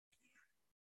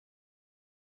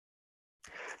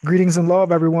Greetings and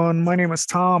love, everyone. My name is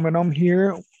Tom, and I'm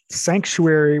here,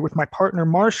 Sanctuary, with my partner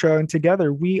Marcia, and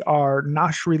together we are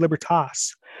Gnoshery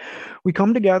Libertas. We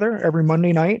come together every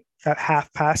Monday night at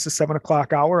half past the 7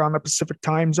 o'clock hour on the Pacific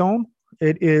time zone.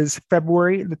 It is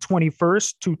February the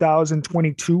 21st,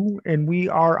 2022, and we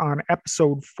are on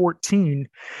episode 14.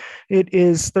 It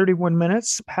is 31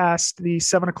 minutes past the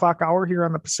 7 o'clock hour here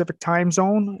on the Pacific time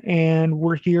zone, and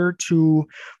we're here to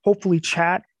hopefully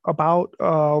chat about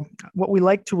what we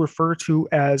like to refer to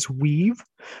as weave.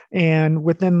 And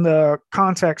within the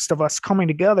context of us coming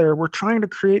together, we're trying to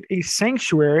create a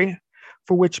sanctuary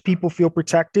for which people feel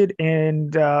protected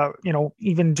and,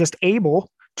 even just able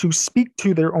to speak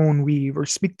to their own weave or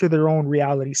speak to their own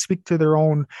reality, speak to their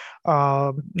own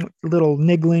uh, little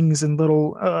nigglings and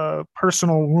little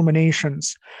personal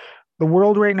ruminations. The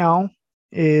world right now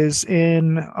is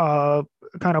in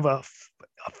kind of a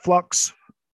flux.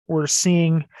 We're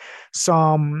seeing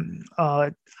some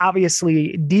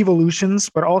obviously devolutions,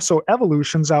 but also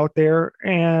evolutions out there.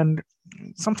 And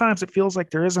sometimes it feels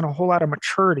like there isn't a whole lot of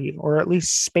maturity or at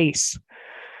least space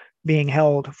being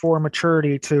held for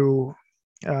maturity to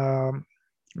um,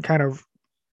 kind of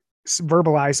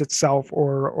verbalize itself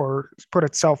or put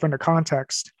itself into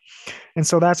context. And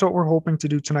so that's what we're hoping to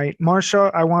do tonight.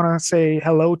 Marcia, I want to say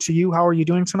hello to you. How are you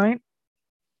doing tonight?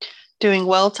 Doing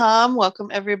well, Tom. Welcome,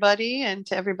 everybody, and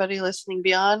to everybody listening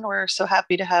beyond. We're so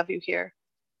happy to have you here.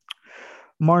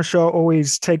 Marcia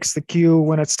always takes the cue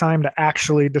when it's time to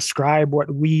actually describe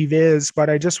what weave is, but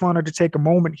I just wanted to take a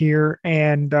moment here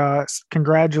and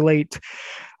congratulate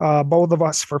both of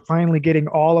us for finally getting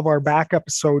all of our back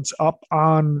episodes up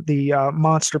on the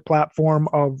monster platform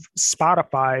of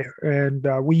Spotify. And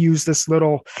we use this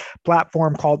little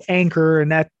platform called Anchor,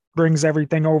 and that brings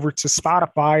everything over to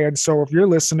Spotify. And so if you're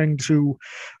listening to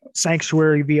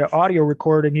Sanctuary via audio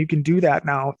recording, you can do that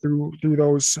now through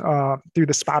those through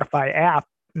the Spotify app.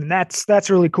 And that's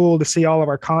really cool to see all of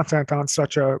our content on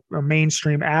such a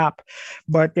mainstream app.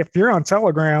 But if you're on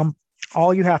Telegram,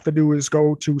 all you have to do is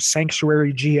go to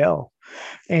Sanctuary GL,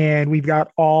 and we've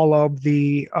got all of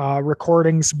the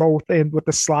recordings, both in with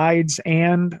the slides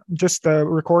and just the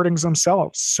recordings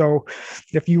themselves. So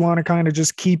if you want to kind of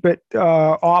just keep it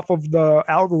off of the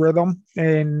algorithm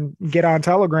and get on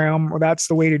Telegram, well, that's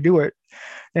the way to do it.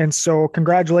 And so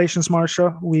congratulations,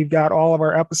 Marcia. We've got all of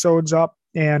our episodes up.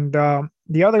 And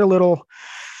the other little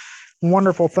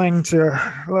wonderful thing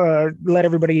to let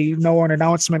everybody know, an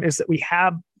announcement, is that we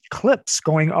have clips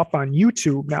going up on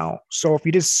YouTube now. So if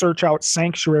you just search out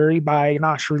Sanctuary by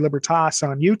Gnoshery Libertas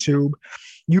on YouTube,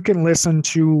 you can listen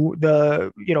to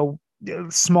the,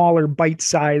 smaller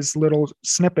bite-sized little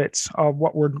snippets of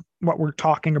what we're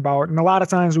talking about. And a lot of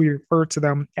times we refer to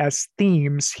them as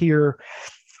themes here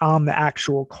on the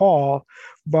actual call,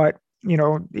 but you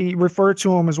refer to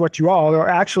them as what you all are,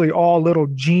 actually all little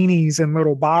genies in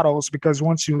little bottles, because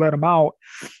once you let them out,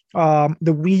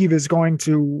 the weave is going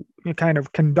to kind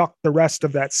of conduct the rest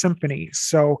of that symphony.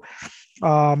 So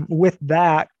with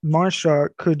that, Marcia,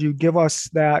 could you give us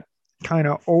that kind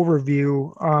of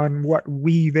overview on what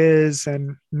weave is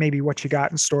and maybe what you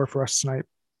got in store for us tonight?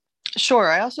 Sure.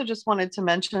 I also just wanted to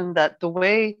mention that the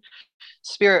way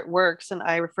spirit works, and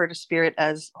I refer to spirit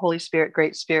as Holy Spirit,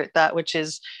 Great Spirit, that which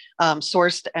is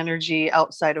sourced energy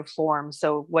outside of form.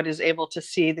 So what is able to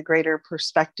see the greater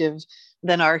perspective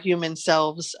than our human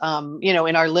selves,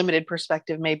 in our limited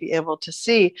perspective, may be able to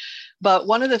see. But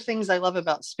one of the things I love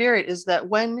about spirit is that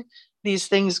when these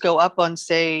things go up on,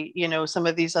 say, some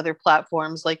of these other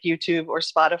platforms like YouTube or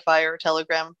Spotify or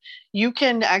Telegram, you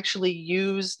can actually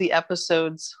use the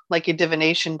episodes like a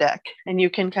divination deck, and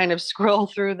you can kind of scroll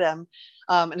through them.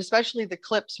 And especially the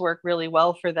clips work really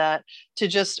well for that, to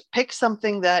just pick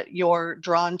something that you're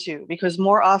drawn to, because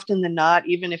more often than not,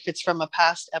 even if it's from a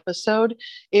past episode,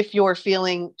 if you're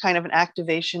feeling kind of an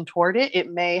activation toward it,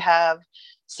 it may have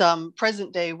some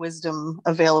present day wisdom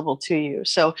available to you.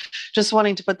 So just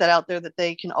wanting to put that out there, that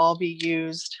they can all be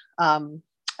used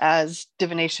as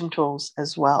divination tools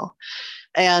as well.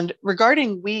 And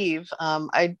regarding weave,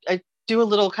 I do a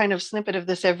little kind of snippet of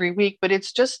this every week, but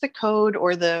it's just the code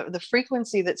or the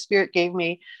frequency that spirit gave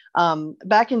me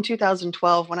back in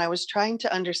 2012, when I was trying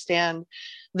to understand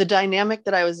the dynamic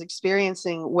that I was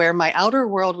experiencing, where my outer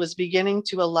world was beginning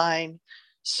to align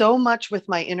so much with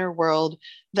my inner world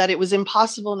that it was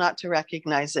impossible not to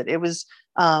recognize it. It was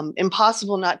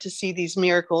impossible not to see these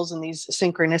miracles and these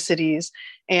synchronicities.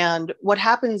 And what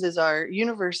happens is our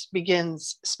universe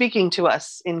begins speaking to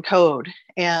us in code,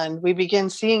 and we begin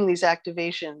seeing these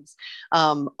activations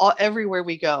everywhere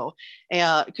we go.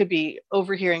 It could be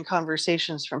overhearing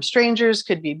conversations from strangers,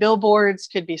 could be billboards,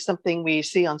 could be something we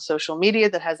see on social media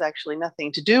that has actually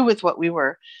nothing to do with what we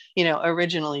were,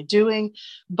 originally doing.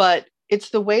 But it's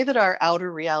the way that our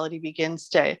outer reality begins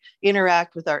to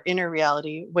interact with our inner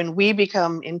reality when we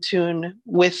become in tune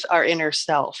with our inner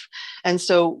self. And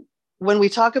so when we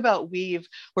talk about weave,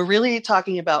 we're really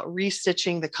talking about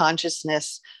restitching the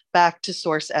consciousness back to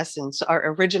source essence,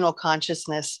 our original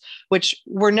consciousness, which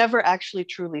we're never actually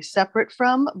truly separate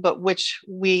from, but which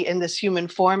we in this human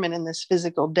form and in this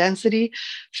physical density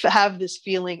have this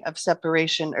feeling of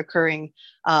separation occurring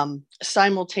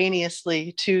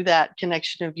simultaneously to that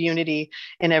connection of unity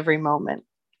in every moment.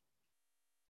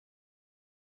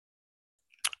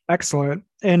 Excellent.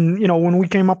 And, when we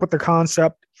came up with the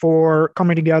concept for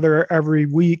coming together every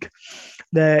week,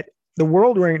 that the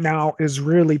world right now is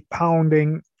really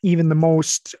pounding even the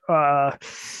most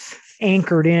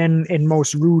anchored in and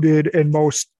most rooted and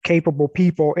most capable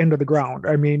people into the ground.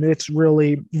 I mean, it's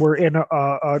really, we're in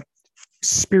a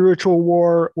spiritual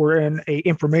war, we're in a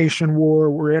information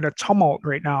war, we're in a tumult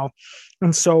right now.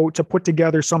 And so to put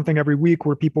together something every week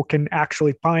where people can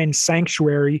actually find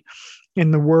sanctuary in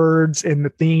the words, in the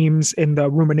themes, in the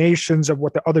ruminations of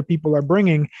what the other people are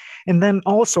bringing, and then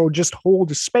also just hold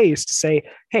a space to say,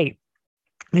 hey,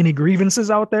 any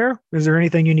grievances out there? Is there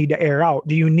anything you need to air out?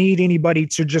 Do you need anybody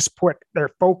to just put their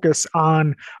focus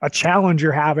on a challenge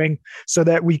you're having so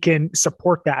that we can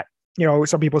support that?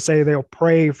 Some people say they'll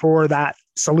pray for that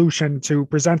solution to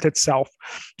present itself.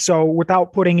 So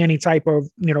without putting any type of,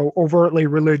 overtly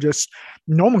religious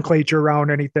nomenclature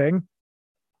around anything,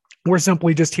 we're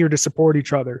simply just here to support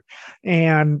each other.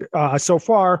 And so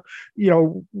far,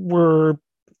 we're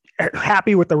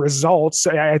happy with the results,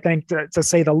 I think, to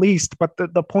say the least. But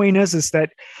the point is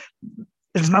that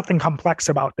there's nothing complex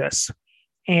about this.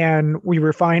 And we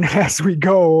refine as we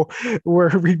go, where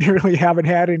we really haven't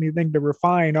had anything to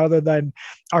refine other than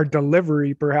our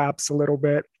delivery, perhaps a little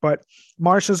bit. But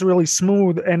Marsha's really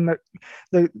smooth. And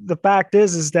the fact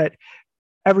is that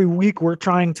every week we're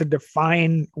trying to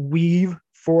define weave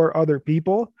for other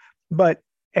people, but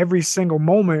every single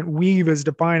moment weave is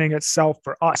defining itself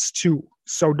for us too.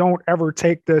 So don't ever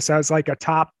take this as like a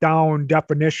top down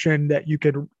definition that you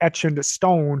could etch into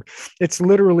stone. It's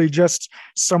literally just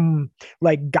some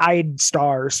like guide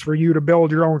stars for you to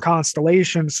build your own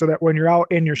constellation so that when you're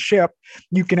out in your ship,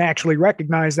 you can actually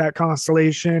recognize that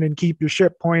constellation and keep your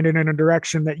ship pointed in a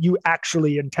direction that you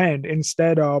actually intend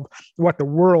instead of what the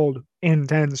world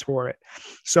intends for it.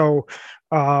 So,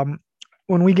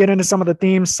 when we get into some of the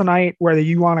themes tonight, whether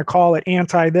you want to call it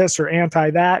anti this or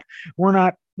anti that, we're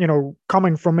not,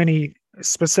 coming from any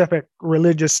specific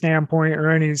religious standpoint or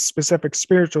any specific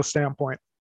spiritual standpoint.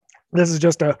 This is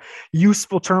just a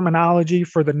useful terminology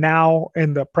for the now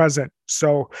and the present.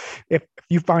 So if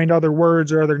you find other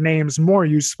words or other names more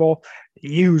useful,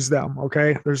 use them.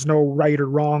 Okay. There's no right or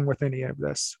wrong with any of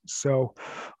this. So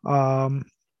the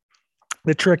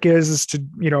trick is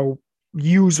to,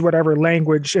 use whatever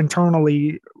language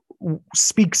internally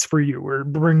speaks for you or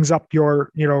brings up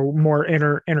your, more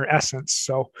inner essence.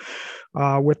 So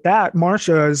with that,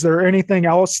 Marsha, is there anything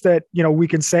else that, we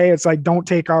can say? It's like, don't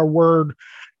take our word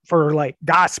for like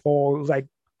gospel, like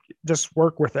just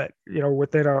work with it,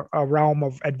 within a realm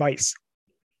of advice.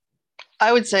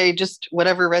 I would say just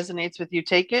whatever resonates with you,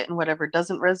 take it, and whatever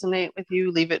doesn't resonate with you,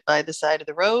 leave it by the side of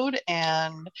the road.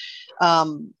 And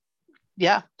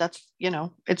yeah, that's,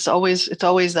 it's always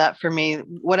that for me.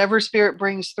 Whatever spirit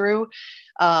brings through,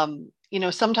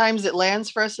 sometimes it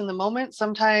lands for us in the moment.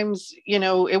 Sometimes,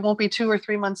 it won't be 2 or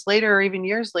 3 months later or even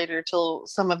years later till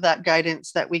some of that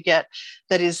guidance that we get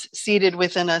that is seated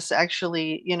within us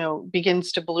actually,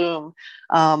 begins to bloom.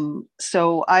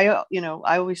 So I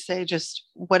always say just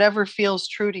whatever feels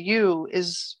true to you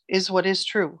is what is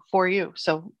true for you.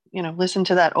 So, listen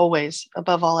to that always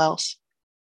above all else.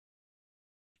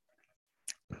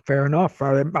 Fair enough.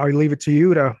 I'll leave it to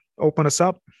you to open us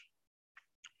up.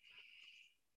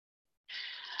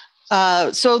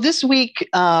 So this week,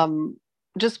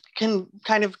 just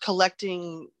kind of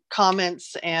collecting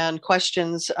comments and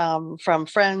questions from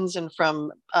friends and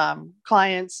from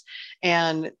clients.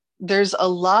 And there's a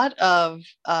lot of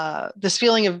this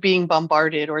feeling of being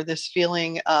bombarded, or this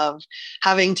feeling of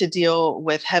having to deal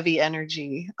with heavy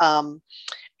energy.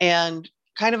 And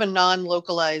kind of a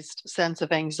non-localized sense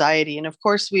of anxiety. And of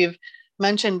course, we've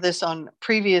mentioned this on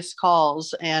previous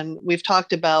calls, and we've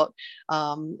talked about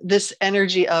this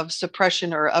energy of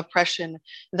suppression or oppression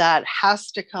that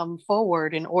has to come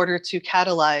forward in order to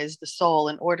catalyze the soul,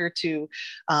 in order to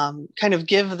kind of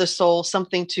give the soul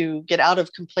something to get out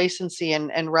of complacency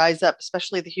and rise up,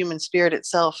 especially the human spirit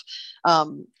itself,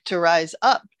 to rise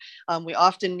up. We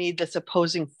often need this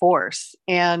opposing force.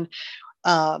 And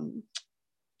um,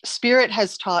 Spirit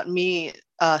has taught me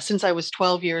since I was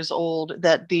 12 years old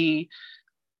that the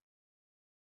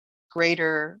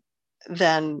greater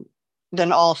than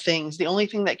than all things. The only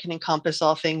thing that can encompass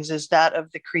all things is that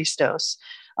of the Christos,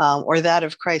 or that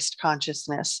of Christ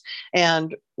consciousness.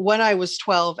 And when I was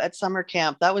 12 at summer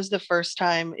camp, that was the first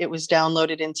time it was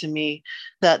downloaded into me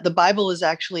that the Bible is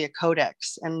actually a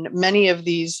codex. And many of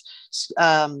these,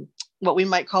 what we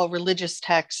might call religious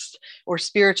texts or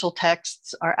spiritual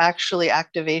texts, are actually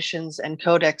activations and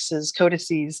codices,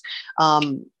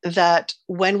 that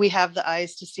when we have the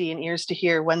eyes to see and ears to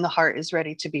hear, when the heart is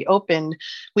ready to be opened,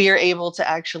 we are able to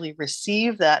actually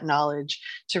receive that knowledge,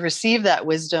 to receive that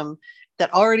wisdom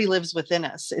that already lives within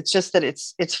us. It's just that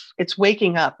it's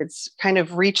waking up. It's kind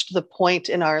of reached the point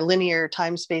in our linear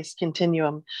time-space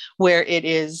continuum where it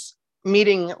is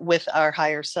meeting with our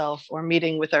higher self or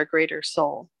meeting with our greater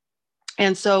soul.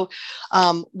 And so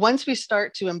once we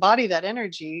start to embody that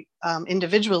energy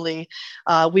individually,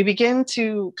 we begin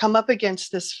to come up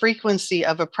against this frequency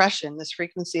of oppression, this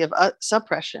frequency of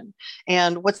suppression.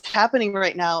 And what's happening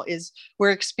right now is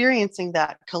we're experiencing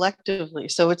that collectively.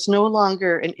 So it's no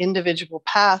longer an individual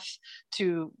path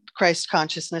to Christ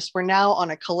consciousness. We're now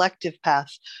on a collective path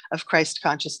of Christ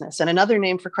consciousness. And another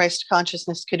name for Christ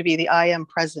consciousness could be the I am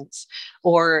presence,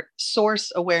 or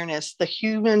source awareness, the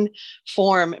human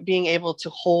form being able to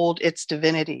hold its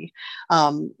divinity.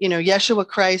 Yeshua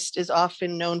Christ is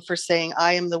often known for saying,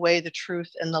 I am the way, the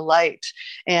truth, and the light,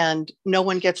 and no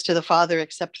one gets to the Father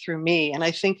except through me. And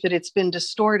I think that it's been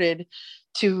distorted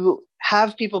to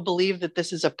have people believe that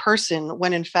this is a person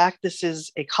when in fact this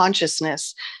is a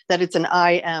consciousness, that it's an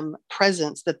I am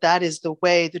presence, that is the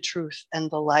way, the truth, and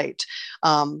the light.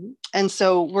 And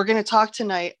so we're going to talk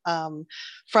tonight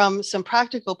from some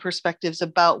practical perspectives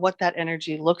about what that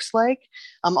energy looks like.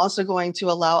 I'm also going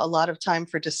to allow a lot of time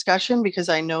for discussion because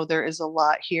I know there is a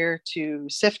lot here to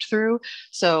sift through.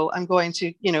 So I'm going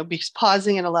to, be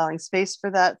pausing and allowing space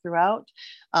for that throughout.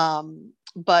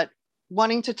 But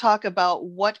wanting to talk about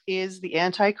what is the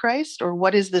Antichrist, or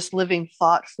what is this living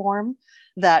thought form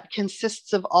that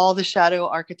consists of all the shadow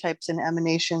archetypes and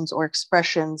emanations or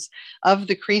expressions of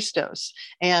the Christos.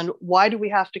 And why do we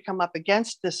have to come up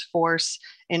against this force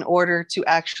in order to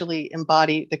actually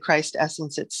embody the Christ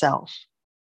essence itself?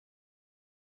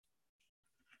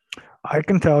 I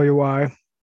can tell you why.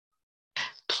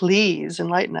 Please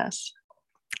enlighten us.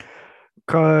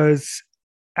 Because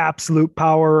absolute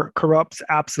power corrupts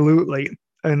absolutely.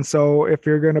 And so if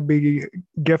you're going to be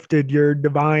gifted your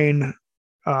divine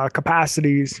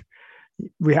capacities,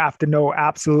 we have to know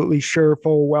absolutely sure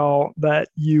full well that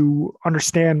you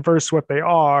understand first what they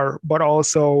are, but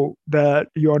also that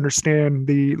you understand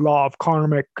the law of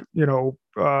karmic,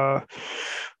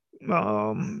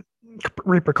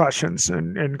 repercussions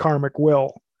and karmic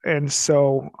will. And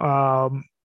so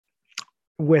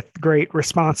with great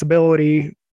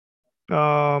responsibility,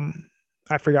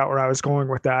 I forgot where I was going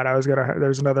with that.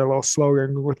 There's another little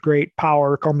slogan: with great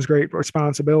power comes great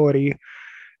responsibility.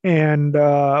 And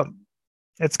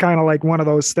it's kind of like one of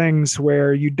those things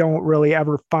where you don't really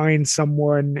ever find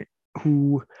someone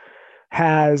who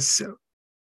has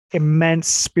immense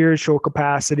spiritual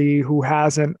capacity who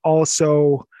hasn't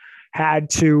also had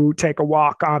to take a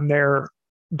walk on their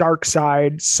dark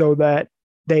side so that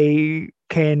they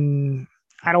can,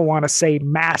 I don't want to say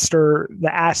master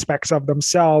the aspects of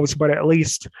themselves, but at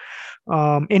least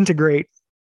integrate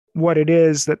what it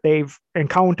is that they've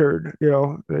encountered,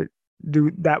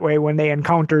 do that way when they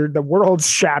encounter the world's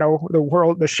shadow,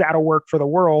 the shadow work for the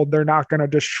world, they're not going to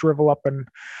just shrivel up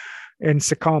and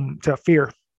succumb to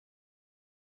fear.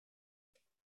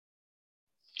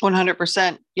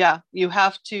 100%. Yeah. You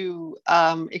have to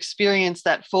experience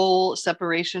that full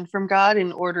separation from God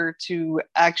in order to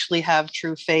actually have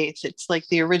true faith. It's like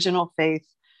the original faith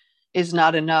is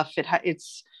not enough.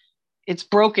 It's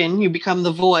broken. You become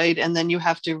the void, and then you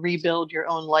have to rebuild your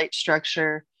own light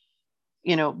structure,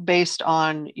 based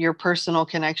on your personal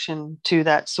connection to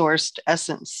that sourced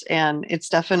essence. And it's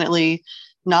definitely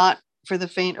not for the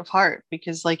faint of heart,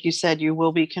 because like you said, you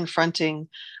will be confronting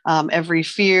every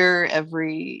fear,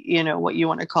 every, what you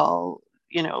want to call,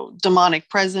 demonic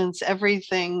presence,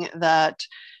 everything that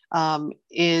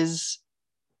is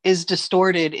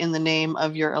distorted in the name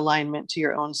of your alignment to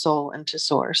your own soul and to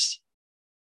source.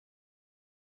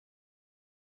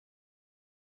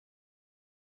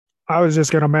 I was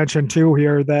just going to mention too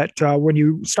here that when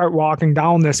you start walking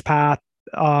down this path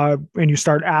and you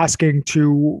start asking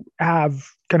to have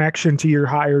connection to your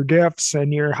higher gifts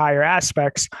and your higher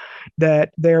aspects,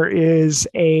 that there is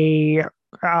a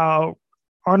uh,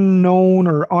 unknown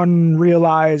or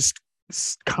unrealized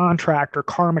contract or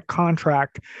karmic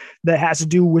contract that has to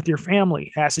do with your family,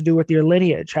 has to do with your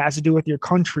lineage, has to do with your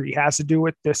country, has to do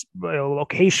with this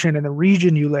location and the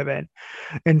region you live in.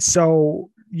 And so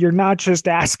you're not just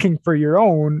asking for your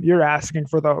own, you're asking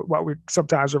for the what we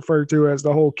sometimes refer to as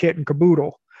the whole kit and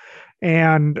caboodle.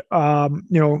 And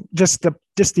just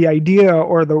the idea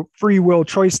or the free will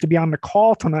choice to be on the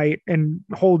call tonight and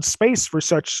hold space for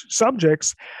such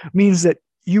subjects means that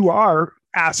you are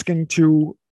asking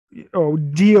to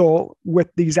deal with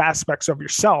these aspects of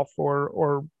yourself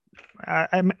or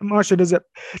Marsha,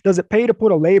 does it pay to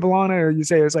put a label on it, or you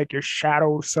say it's like your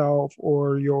shadow self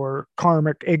or your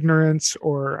karmic ignorance,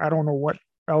 or I don't know what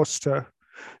else to?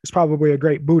 It's probably a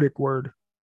great Buddhic word.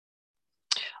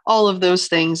 All of those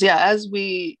things. Yeah.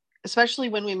 Especially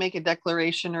when we make a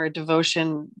declaration or a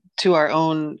devotion to our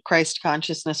own Christ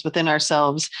consciousness within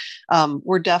ourselves,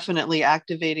 we're definitely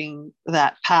activating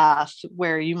that path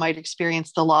where you might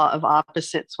experience the law of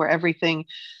opposites, where everything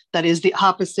that is the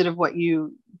opposite of what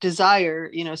you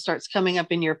desire, starts coming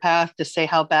up in your path to say,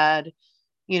 how bad,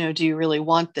 do you really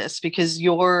want this? Because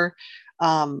your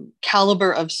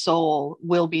caliber of soul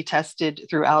will be tested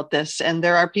throughout this. And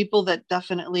there are people that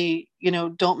definitely,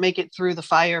 don't make it through the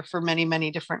fire for many,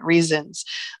 many different reasons.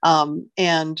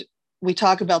 And we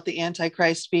talk about the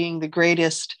Antichrist being the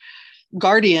greatest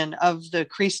guardian of the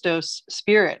Christos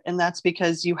spirit. And that's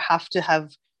because you have to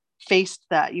have faced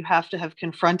that. You have to have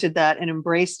confronted that and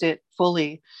embraced it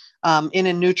fully in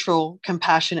a neutral,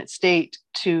 compassionate state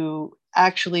to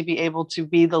actually be able to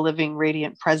be the living,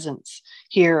 radiant presence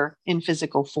here in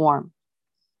physical form.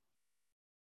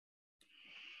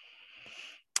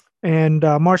 And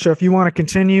Marcia, if you want to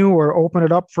continue or open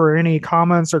it up for any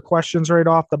comments or questions right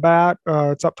off the bat,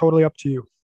 it's totally up to you.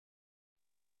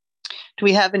 Do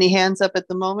we have any hands up at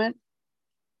the moment?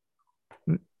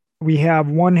 We have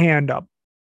one hand up.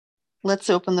 Let's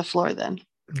open the floor then.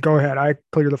 Go ahead. I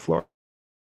clear the floor.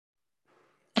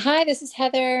 Hi, this is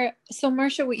Heather. So,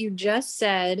 Marcia, what you just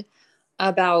said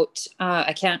about,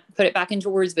 I can't put it back into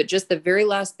words, but just the very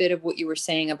last bit of what you were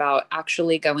saying about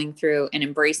actually going through and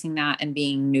embracing that and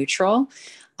being neutral.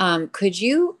 Could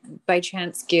you, by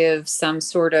chance, give some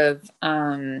sort of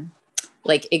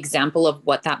example of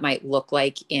what that might look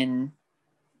like in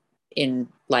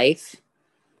life?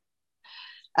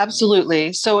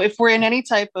 Absolutely. So if we're in any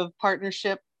type of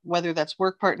partnership, whether that's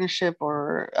work partnership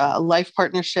or life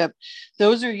partnership,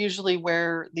 those are usually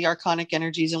where the archonic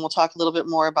energies, and we'll talk a little bit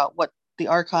more about what the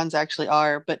archons actually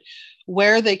are, but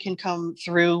where they can come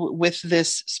through with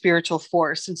this spiritual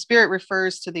force. And spirit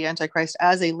refers to the Antichrist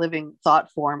as a living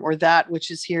thought form, or that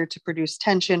which is here to produce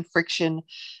tension, friction,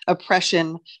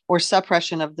 oppression, or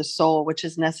suppression of the soul, which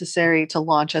is necessary to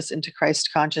launch us into Christ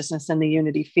consciousness and the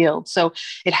unity field. So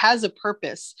it has a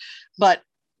purpose. But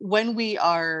when we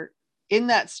are in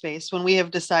that space, when we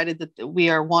have decided that we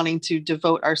are wanting to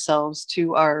devote ourselves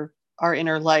to our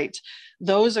inner light,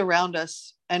 those around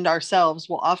us and ourselves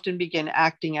will often begin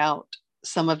acting out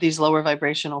some of these lower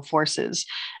vibrational forces.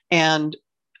 And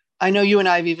I know you and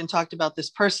I have even talked about this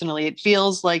personally. It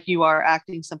feels like you are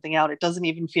acting something out. It doesn't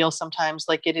even feel sometimes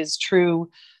like it is true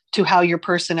to how your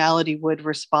personality would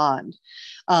respond.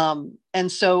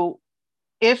 And so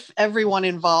if everyone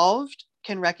involved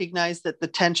can recognize that the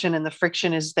tension and the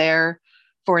friction is there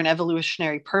for an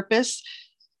evolutionary purpose,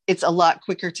 it's a lot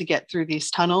quicker to get through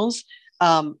these tunnels.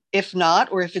 If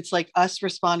not, or if it's like us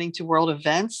responding to world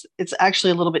events, it's actually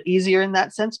a little bit easier in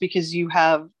that sense because you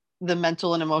have the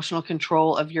mental and emotional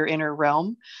control of your inner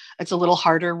realm. It's a little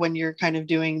harder when you're kind of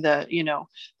doing the,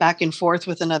 back and forth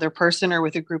with another person or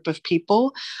with a group of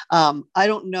people. I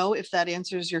don't know if that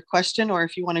answers your question or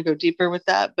if you want to go deeper with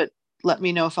that, but let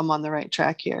me know if I'm on the right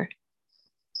track here.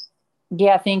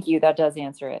 Yeah, thank you. That does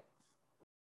answer it.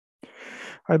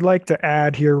 I'd like to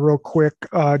add here real quick,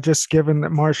 just given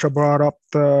that Marcia brought up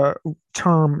the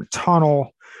term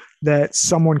tunnel, that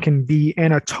someone can be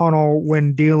in a tunnel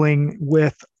when dealing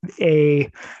with a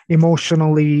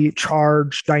emotionally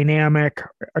charged dynamic,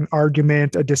 an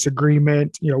argument, a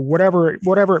disagreement, whatever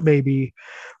it may be.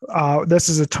 This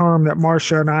is a term that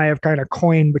Marcia and I have kind of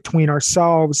coined between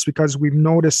ourselves because we've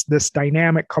noticed this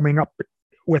dynamic coming up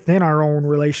within our own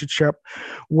relationship,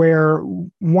 where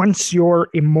once you're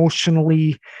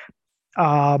emotionally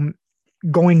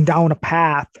going down a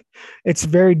path, it's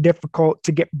very difficult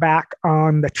to get back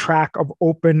on the track of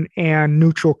open and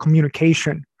neutral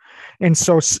communication. And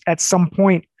so at some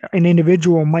point, an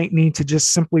individual might need to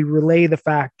just simply relay the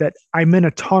fact that I'm in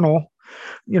a tunnel.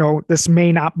 This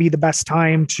may not be the best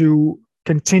time to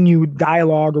continue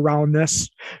dialogue around this.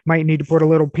 Might need to put a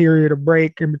little period of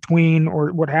break in between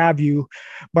or what have you.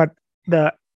 But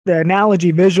the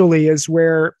analogy visually is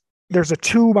where there's a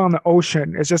tube on the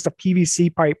ocean. It's just a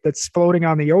PVC pipe that's floating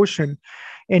on the ocean,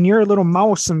 and you're a little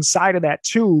mouse inside of that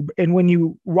tube. And when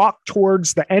you walk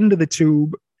towards the end of the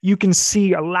tube, you can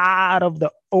see a lot of the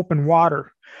open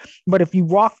water. But if you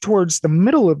walk towards the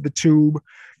middle of the tube,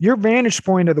 your vantage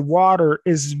point of the water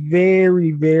is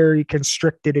very, very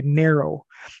constricted and narrow.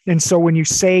 And so when you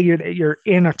say you're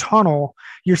in a tunnel,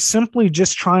 you're simply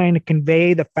just trying to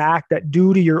convey the fact that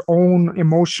due to your own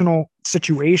emotional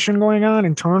situation going on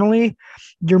internally,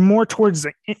 you're more towards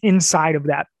the inside of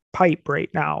that pipe right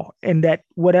now. And that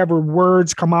whatever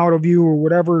words come out of you or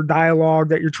whatever dialogue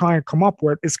that you're trying to come up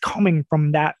with is coming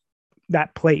from that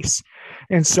place.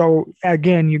 And so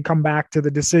again, you come back to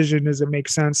the decision, does it make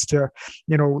sense to,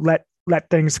 let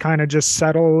things kind of just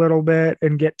settle a little bit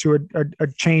and get to a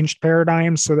changed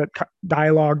paradigm so that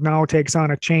dialogue now takes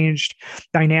on a changed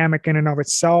dynamic in and of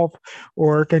itself,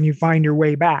 or can you find your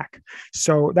way back?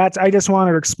 So I just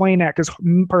wanted to explain that because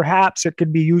perhaps it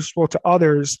could be useful to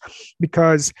others,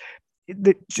 because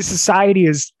the society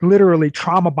is literally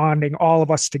trauma bonding all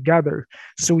of us together.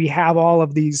 So we have all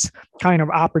of these kind of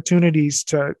opportunities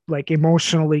to like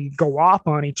emotionally go off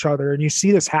on each other. And you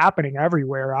see this happening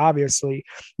everywhere, obviously.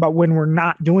 But when we're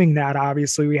not doing that,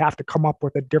 obviously, we have to come up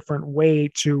with a different way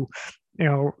to,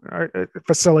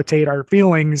 facilitate our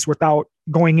feelings without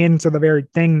going into the very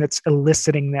thing that's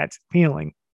eliciting that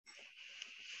feeling.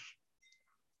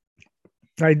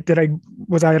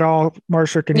 Was I at all,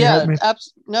 Marcia? Can you help me?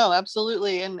 No,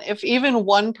 absolutely. And if even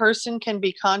one person can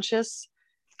be conscious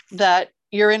that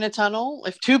you're in a tunnel,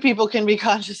 if two people can be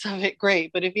conscious of it,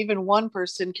 great. But if even one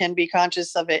person can be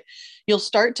conscious of it, you'll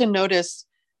start to notice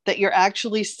that you're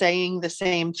actually saying the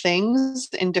same things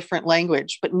in different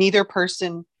language, but neither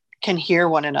person can hear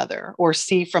one another or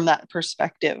see from that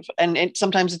perspective. And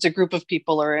sometimes it's a group of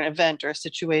people or an event or a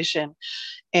situation.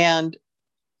 And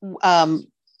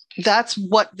that's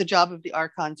what the job of the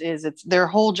archons is. It's their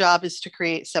whole job is to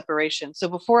create separation. So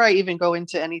before I even go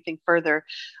into anything further,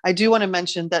 I do want to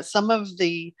mention that some of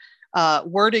the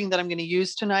wording that I'm going to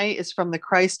use tonight is from the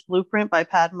Christ Blueprint by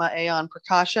Padma Ayan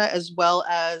Prakasha, as well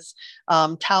as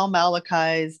Tal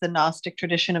Malakai's The Gnostic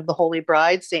Tradition of the Holy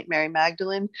Bride, St. Mary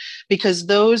Magdalene, because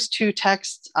those two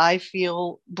texts I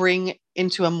feel bring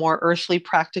into a more earthly,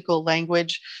 practical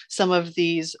language some of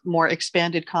these more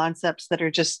expanded concepts that are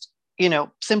just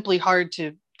simply hard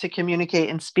to communicate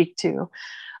and speak to.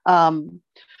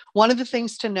 One of the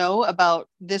things to know about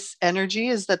this energy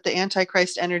is that the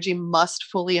Antichrist energy must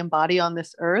fully embody on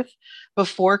this earth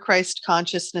before Christ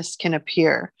consciousness can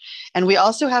appear. And we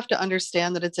also have to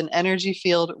understand that it's an energy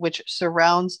field which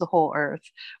surrounds the whole earth,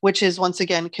 which is once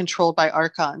again controlled by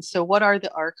archons. So what are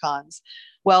the archons?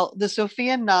 Well, the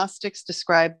Sophian Gnostics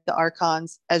describe the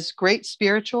archons as great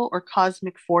spiritual or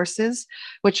cosmic forces,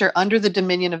 which are under the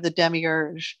dominion of the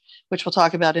demiurge, which we'll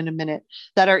talk about in a minute,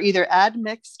 that are either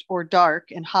admixed or dark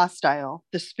and hostile,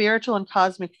 the spiritual and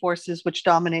cosmic forces which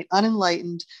dominate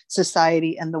unenlightened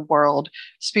society and the world,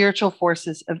 spiritual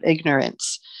forces of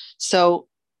ignorance. So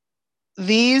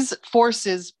these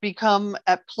forces become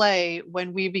at play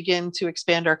when we begin to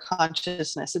expand our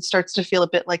consciousness. It starts to feel a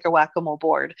bit like a whack-a-mole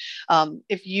board.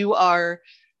 If you are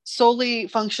solely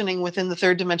functioning within the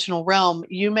third dimensional realm,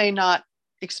 you may not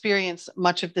experience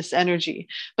much of this energy.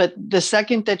 But the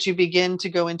second that you begin to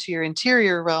go into your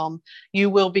interior realm, you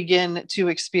will begin to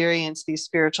experience these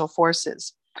spiritual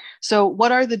forces. So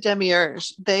what are the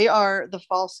demiurge? They are the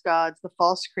false gods, the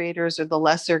false creators, or the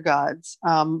lesser gods.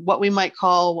 What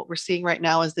we're seeing right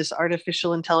now is this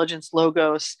artificial intelligence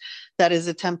logos that is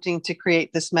attempting to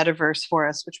create this metaverse for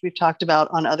us, which we've talked about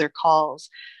on other calls.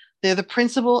 They're the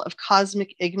principle of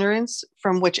cosmic ignorance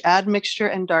from which admixture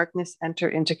and darkness enter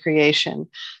into creation.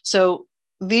 So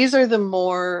these are the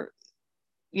more,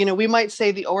 we might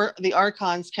say the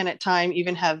archons can at time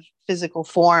even have physical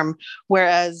form,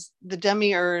 whereas the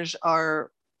demiurge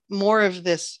are more of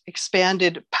this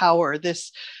expanded power,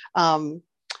 this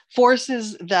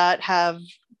forces that have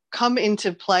come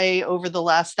into play over the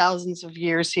last thousands of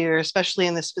years here, especially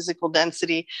in this physical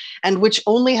density, and which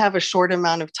only have a short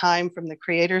amount of time from the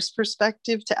creator's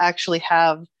perspective to actually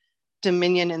have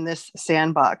dominion in this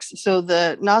sandbox. So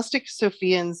the Gnostic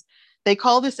Sophians, they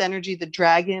call this energy the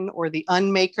dragon or the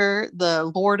unmaker,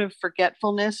 the lord of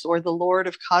forgetfulness or the lord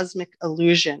of cosmic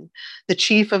illusion, the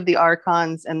chief of the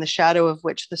archons and the shadow of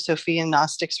which the Sophian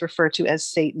Gnostics refer to as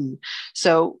Satan.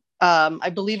 So I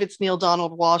believe it's Neil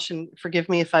Donald Walsh, and forgive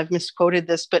me if I've misquoted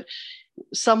this, but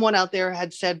someone out there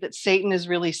had said that Satan is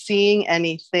really seeing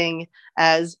anything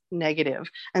as negative.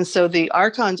 And so the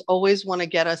archons always want to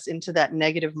get us into that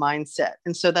negative mindset.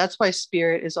 And so that's why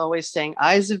spirit is always saying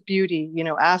eyes of beauty,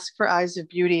 ask for eyes of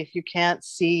beauty if you can't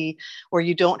see, or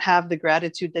you don't have the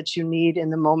gratitude that you need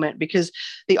in the moment, because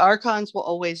the archons will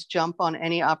always jump on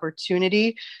any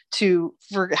opportunity to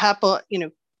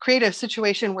create a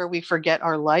situation where we forget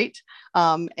our light,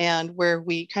 and where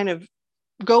we kind of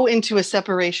go into a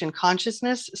separation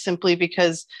consciousness, simply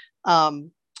because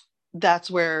that's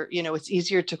where it's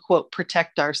easier to, quote,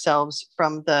 protect ourselves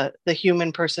from the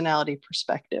human personality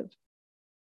perspective.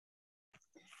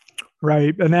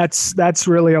 Right. And that's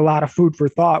really a lot of food for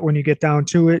thought when you get down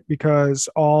to it, because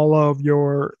all of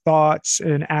your thoughts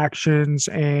and actions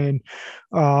and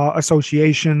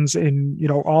associations and,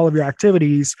 all of your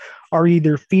activities are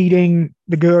either feeding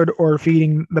the good or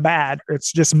feeding the bad.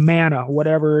 It's just mana,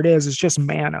 whatever it is, it's just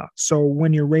mana. So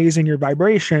when you're raising your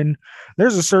vibration,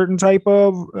 there's a certain type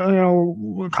of,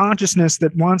 consciousness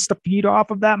that wants to feed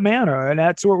off of that mana. And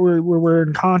that's what we're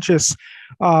in conscious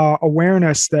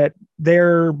awareness that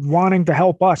they're wanting to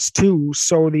help us too.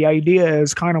 So the idea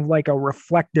is kind of like a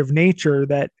reflective nature,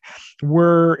 that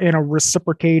we're in a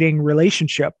reciprocating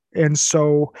relationship. And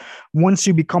so once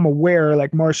you become aware,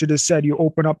 like Marcia just said, you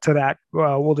open up to that,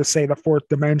 we'll just say the fourth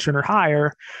dimension or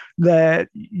higher, that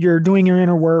you're doing your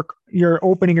inner work, you're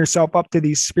opening yourself up to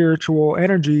these spiritual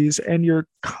energies, and you're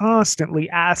constantly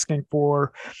asking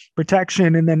for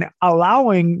protection, and then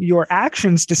allowing your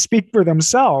actions to speak for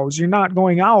themselves. You're not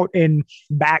going out and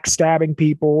backstabbing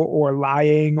people or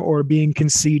lying or being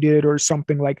conceited or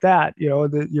something like that.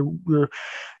 Your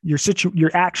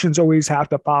actions always have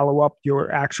to follow up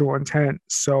your actual intent.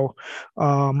 So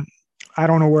I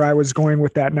don't know where I was going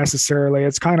with that necessarily.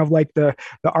 It's kind of like the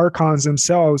archons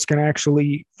themselves can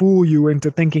actually fool you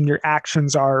into thinking your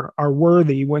actions are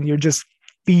worthy when you're just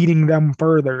feeding them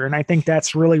further. And I think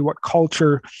that's really what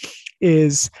culture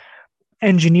is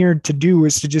engineered to do,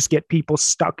 is to just get people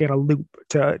stuck in a loop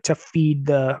to feed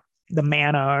the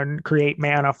mana and create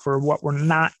mana for what we're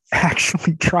not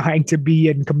actually trying to be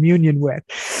in communion with.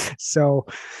 So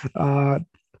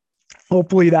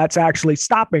hopefully that's actually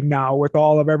stopping now, with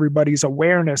all of everybody's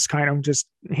awareness kind of just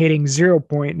hitting 0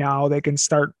 point. Now they can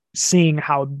start seeing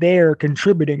how they're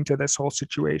contributing to this whole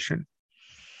situation.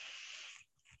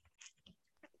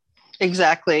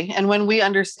 Exactly. And when we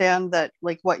understand that,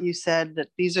 like what you said, that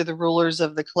these are the rulers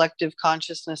of the collective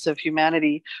consciousness of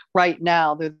humanity right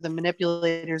now, they're the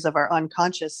manipulators of our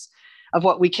unconscious, of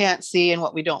what we can't see and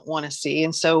what we don't want to see.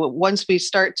 And so once we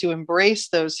start to embrace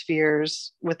those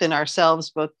fears within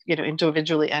ourselves, both,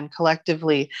 individually and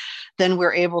collectively, then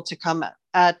we're able to come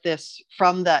at this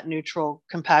from that neutral,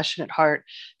 compassionate heart,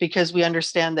 because we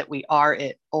understand that we are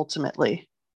it ultimately.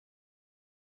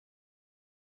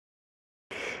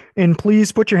 And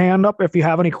please put your hand up if you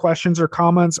have any questions or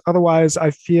comments. Otherwise,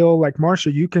 I feel like, Marcia,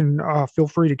 you can feel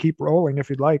free to keep rolling if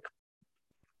you'd like.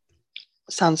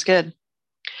 Sounds good.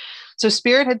 So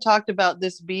Spirit had talked about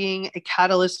this being a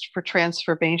catalyst for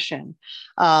transformation,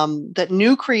 that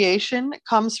new creation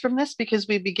comes from this because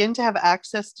we begin to have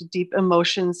access to deep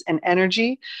emotions and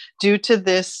energy due to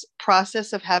this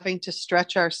process of having to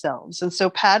stretch ourselves. And so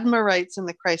Padma writes in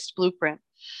the Christ Blueprint,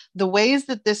 the ways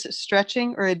that this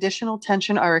stretching or additional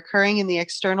tension are occurring in the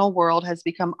external world has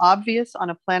become obvious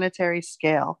on a planetary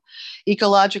scale.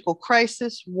 Ecological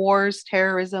crisis, wars,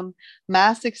 terrorism,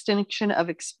 mass extinction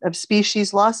of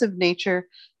species, loss of nature,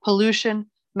 pollution,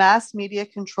 mass media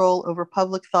control over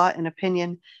public thought and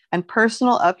opinion, and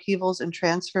personal upheavals and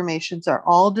transformations are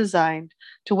all designed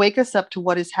to wake us up to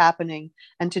what is happening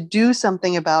and to do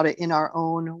something about it in our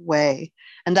own way.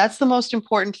 And that's the most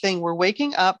important thing. We're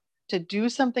waking up to do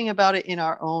something about it in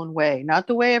our own way, not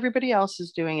the way everybody else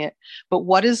is doing it, but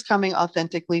what is coming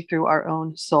authentically through our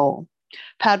own soul.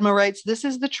 Padma writes, this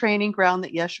is the training ground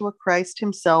that Yeshua Christ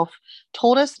himself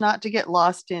told us not to get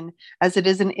lost in, as it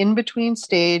is an in-between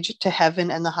stage to heaven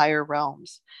and the higher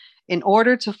realms. In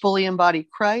order to fully embody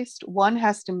Christ, one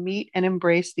has to meet and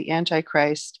embrace the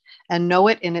Antichrist and know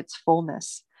it in its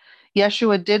fullness.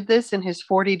 Yeshua did this in his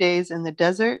 40 days in the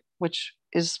desert, which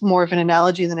is more of an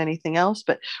analogy than anything else,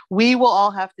 but we will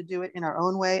all have to do it in our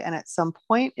own way and at some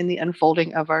point in the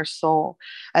unfolding of our soul.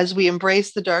 As we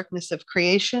embrace the darkness of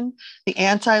creation, the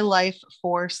anti-life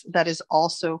force that is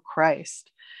also Christ.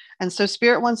 And so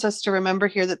Spirit wants us to remember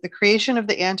here that the creation of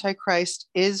the Antichrist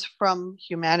is from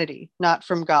humanity, not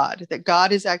from God, that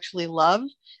God is actually love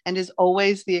and is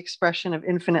always the expression of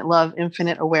infinite love,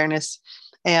 infinite awareness,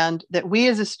 and that we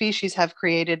as a species have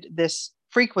created this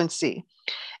frequency.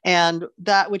 and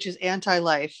that which is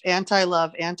anti-life,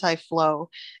 anti-love, anti-flow,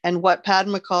 and what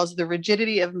Padma calls the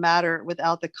rigidity of matter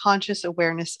without the conscious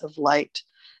awareness of light,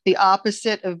 the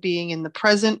opposite of being in the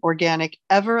present, organic,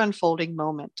 ever unfolding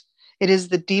moment. It is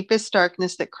the deepest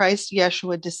darkness that Christ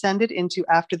Yeshua descended into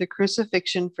after the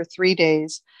crucifixion for 3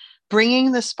 days,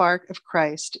 bringing the spark of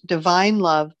Christ, divine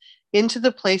love, into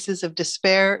the places of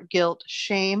despair, guilt,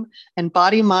 shame, and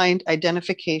body-mind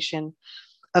identification,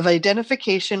 of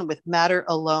identification with matter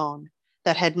alone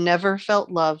that had never felt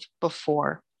love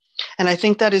before. And I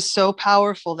think that is so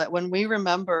powerful, that when we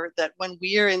remember that when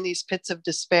we are in these pits of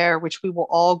despair, which we will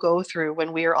all go through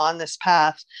when we are on this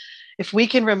path, if we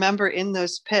can remember in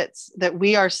those pits that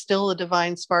we are still a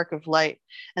divine spark of light,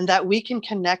 and that we can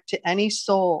connect to any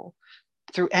soul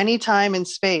through any time and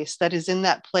space that is in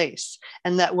that place,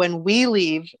 and that when we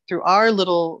leave through our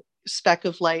little speck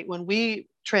of light, when we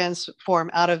transform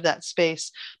out of that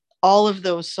space, all of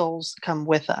those souls come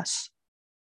with us.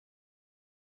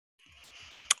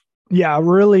 Yeah,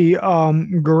 really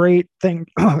great thing.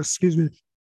 Excuse me.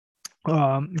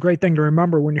 Great thing to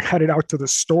remember when you're headed out to the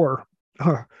store.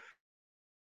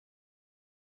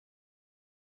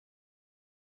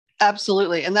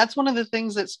 Absolutely. And that's one of the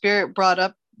things that Spirit brought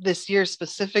up this year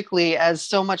specifically, as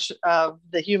so much of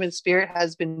the human spirit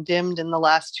has been dimmed in the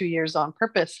last 2 years on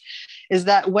purpose, is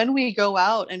that when we go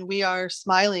out and we are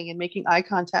smiling and making eye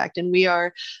contact and we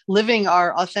are living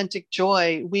our authentic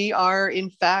joy, we are in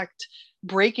fact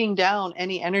breaking down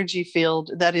any energy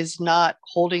field that is not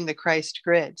holding the Christ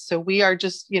grid. So we are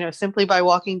just, simply by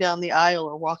walking down the aisle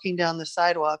or walking down the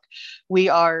sidewalk, we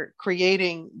are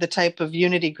creating the type of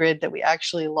unity grid that we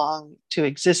actually long to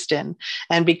exist in.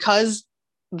 And because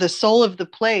the soul of the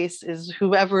place is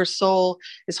whoever soul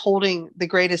is holding the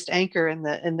greatest anchor in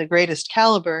the greatest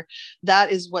caliber,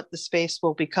 that is what the space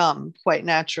will become quite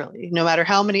naturally, no matter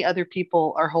how many other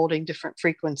people are holding different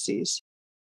frequencies.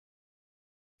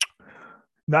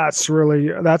 That's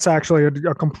actually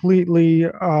a completely,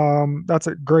 that's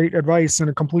a great advice and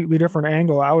a completely different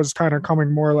angle. I was kind of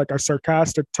coming more like a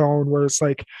sarcastic tone where it's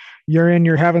like you're in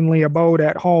your heavenly abode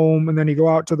at home and then you go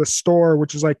out to the store,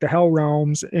 which is like the hell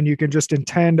realms, and you can just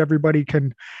intend everybody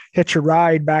can hitch a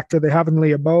ride back to the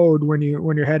heavenly abode when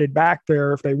you're headed back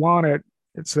there if they want it.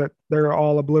 It's that they're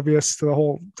all oblivious to the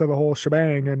whole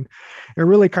shebang. And it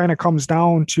really kind of comes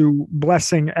down to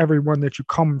blessing everyone that you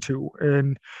come to,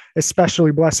 and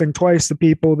especially blessing twice the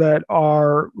people that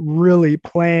are really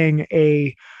playing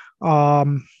a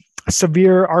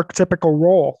severe archetypical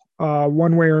role,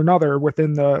 one way or another,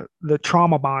 within the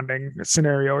trauma bonding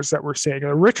scenarios that we're seeing,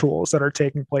 the rituals that are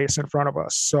taking place in front of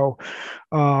us. So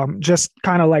just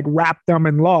kind of like wrap them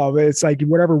in love. It's like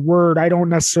whatever word, I don't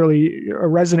necessarily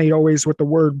resonate always with the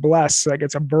word bless, like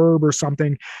it's a verb or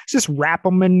something. Just wrap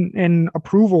them in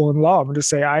approval and love and just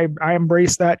say, I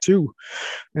embrace that too.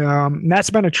 And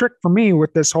that's been a trick for me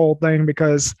with this whole thing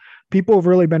because people have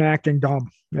really been acting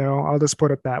dumb. I'll just put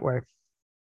it that way.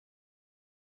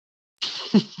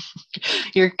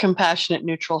 Your compassionate,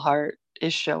 neutral heart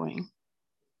is showing.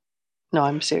 No,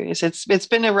 I'm serious. It's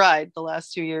been a ride the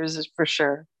last 2 years, is for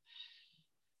sure.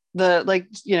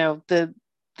 The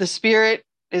spirit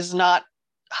is not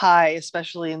high,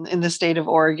 especially in the state of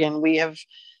Oregon. We have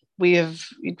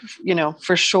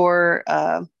for sure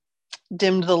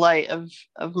dimmed the light of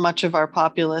much of our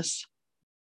populace.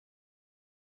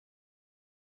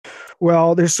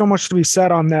 Well, there's so much to be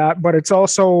said on that, but it's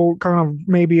also kind of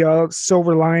maybe a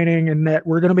silver lining in that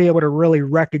we're going to be able to really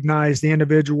recognize the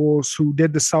individuals who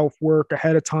did the self work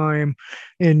ahead of time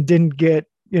and didn't get,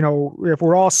 if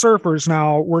we're all surfers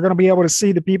now, we're going to be able to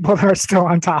see the people that are still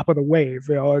on top of the wave.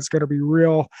 It's going to be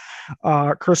real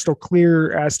crystal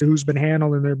clear as to who's been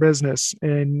handling their business.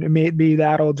 And maybe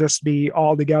that'll just be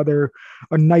altogether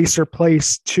a nicer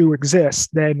place to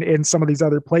exist than in some of these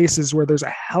other places where there's a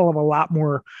hell of a lot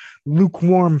more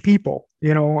lukewarm people.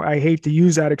 I hate to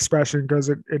use that expression because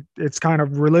it's kind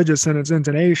of religious in its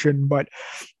intonation, but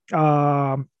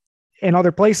in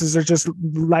other places, there's just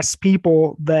less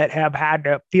people that have had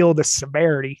to feel the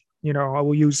severity. I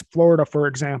will use Florida, for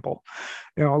example,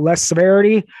 less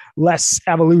severity, less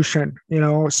evolution,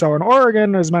 so in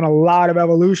Oregon, there's been a lot of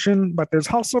evolution, but there's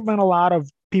also been a lot of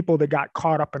people that got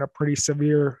caught up in a pretty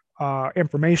severe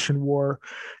information war,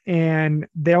 and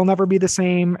they'll never be the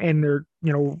same. And their,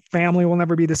 family will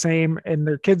never be the same, and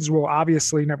their kids will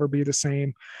obviously never be the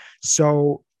same.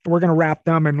 So we're going to wrap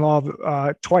them in love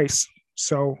twice.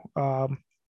 So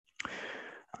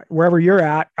wherever you're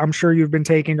at, I'm sure you've been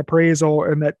taking appraisal,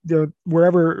 and that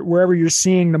wherever you're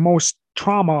seeing the most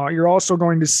trauma, you're also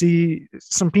going to see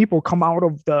some people come out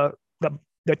of the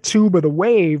tube of the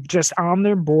wave just on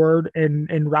their board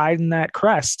and riding that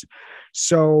crest.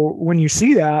 So when you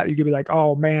see that, you could be like,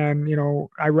 oh man,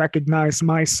 I recognize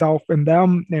myself in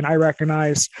them, and I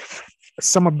recognize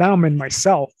some of them in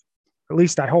myself. At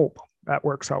least I hope that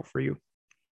works out for you.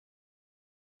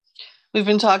 We've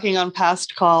been talking on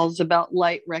past calls about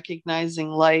light, recognizing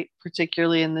light,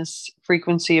 particularly in this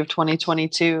frequency of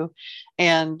 2022.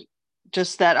 And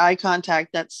just that eye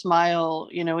contact, that smile,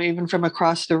 even from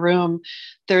across the room,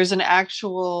 there's an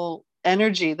actual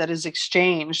energy that is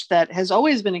exchanged, that has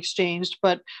always been exchanged,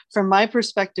 but from my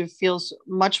perspective feels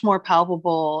much more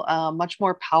palpable, much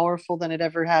more powerful than it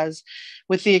ever has,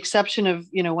 with the exception of,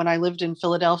 when I lived in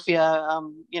Philadelphia,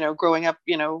 growing up,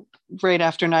 right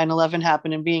after 9/11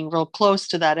 happened, and being real close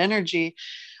to that energy.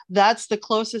 That's the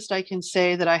closest I can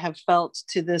say that I have felt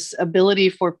to this ability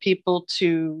for people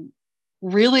to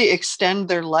really extend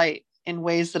their light in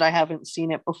ways that I haven't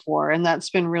seen it before. And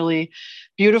that's been really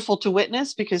beautiful to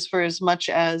witness, because for as much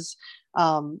as,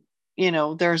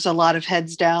 there's a lot of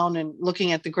heads down and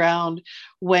looking at the ground,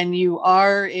 when you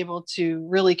are able to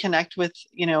really connect with,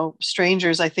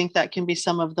 strangers, I think that can be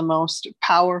some of the most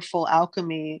powerful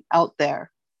alchemy out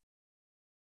there.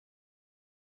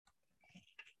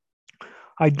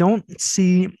 I don't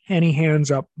see any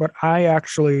hands up, but I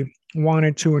actually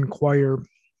wanted to inquire,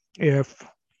 if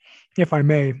I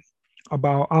may,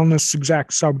 about on this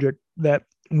exact subject, that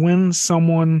when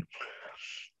someone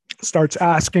starts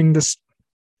asking to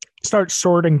start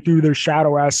sorting through their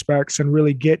shadow aspects and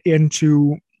really get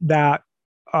into that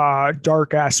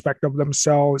dark aspect of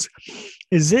themselves,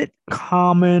 is it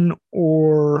common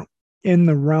or in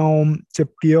the realm to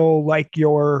feel like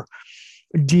you're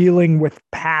dealing with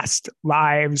past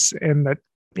lives in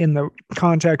the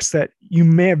context that you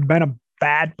may have been a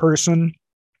bad person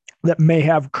that may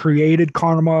have created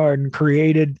karma and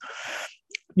created,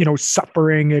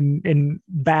 suffering and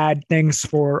bad things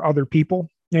for other people,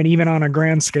 and even on a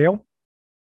grand scale?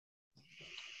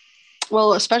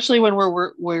 Well, especially when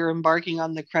we're embarking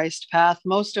on the Christ path,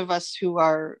 most of us who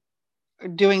are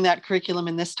doing that curriculum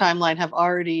in this timeline have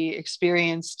already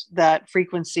experienced that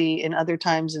frequency in other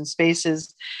times and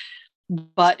spaces.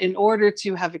 But in order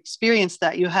to have experienced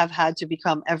that, you have had to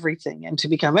become everything. And to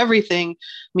become everything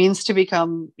means to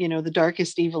become, the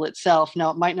darkest evil itself. Now,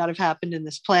 it might not have happened in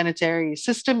this planetary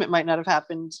system. It might not have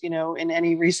happened, in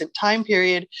any recent time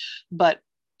period. But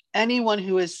anyone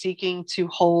who is seeking to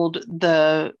hold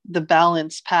the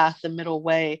balance path, the middle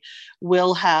way,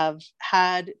 will have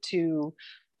had to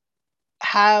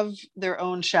have their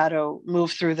own shadow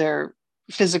move through their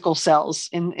physical cells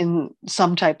in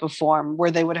some type of form,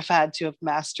 where they would have had to have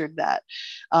mastered that.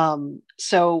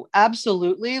 So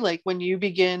absolutely, like when you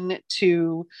begin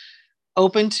to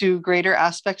open to greater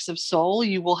aspects of soul,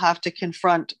 you will have to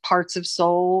confront parts of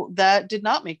soul that did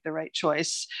not make the right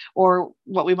choice, or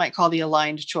what we might call the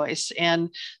aligned choice. And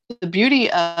the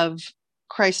beauty of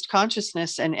Christ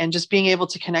consciousness and just being able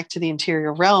to connect to the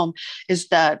interior realm is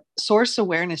that source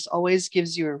awareness always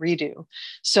gives you a redo.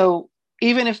 So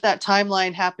even if that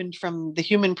timeline happened from the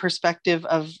human perspective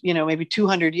of, maybe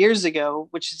 200 years ago,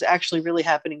 which is actually really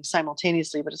happening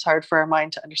simultaneously, but it's hard for our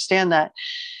mind to understand that,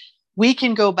 we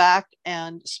can go back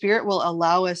and spirit will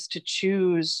allow us to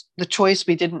choose the choice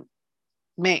we didn't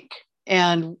make.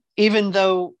 And even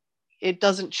though it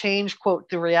doesn't change, quote,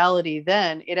 the reality,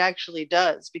 then it actually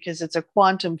does, because it's a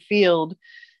quantum field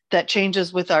that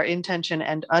changes with our intention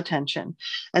and attention.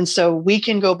 And so we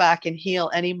can go back and heal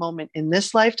any moment in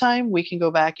this lifetime. We can go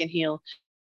back and heal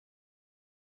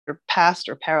past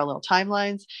or parallel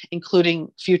timelines, including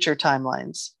future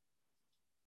timelines.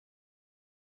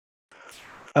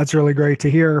 That's really great to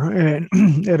hear. And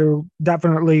it'll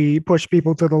definitely push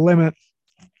people to the limit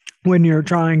when you're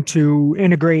trying to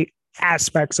integrate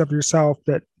aspects of yourself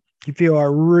that you feel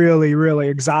are really, really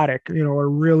exotic, or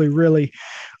really, really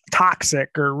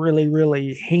toxic, or really,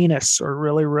 really heinous, or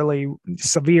really, really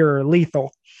severe or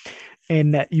lethal.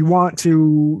 And that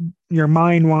your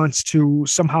mind wants to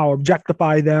somehow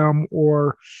objectify them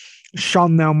or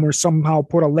shun them or somehow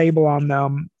put a label on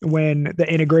them, when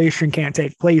the integration can't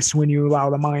take place when you allow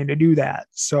the mind to do that.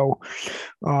 So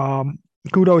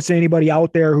kudos to anybody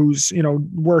out there who's,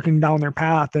 working down their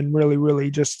path and really, really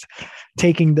just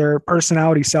taking their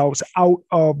personality selves out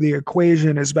of the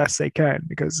equation as best they can,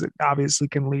 because it obviously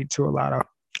can lead to a lot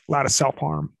of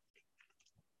self-harm.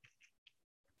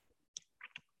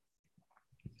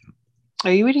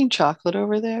 Are you eating chocolate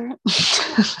over there?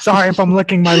 Sorry if I'm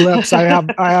licking my lips. I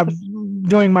have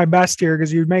doing my best here,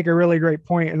 because you make a really great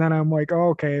point, and then I'm like, oh,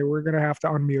 okay, we're gonna have to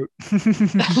unmute.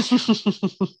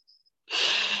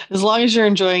 As long as you're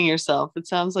enjoying yourself, it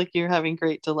sounds like you're having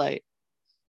great delight.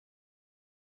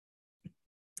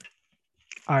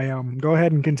 I am. Go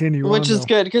ahead and continue Which on, is though.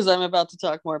 good because I'm about to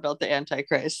talk more about the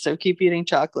Antichrist. So keep eating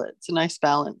chocolate. It's a nice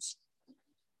balance.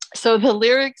 So the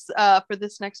lyrics for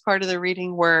this next part of the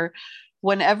reading were,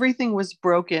 when everything was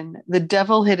broken, the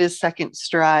devil hit his second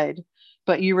stride.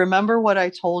 But you remember what I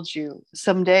told you.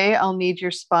 Someday I'll need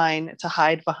your spine to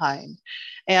hide behind.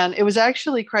 And it was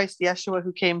actually Christ Yeshua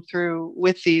who came through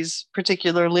with these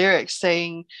particular lyrics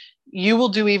saying, you will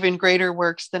do even greater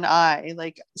works than I.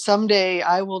 Like someday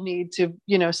I will need to,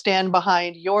 stand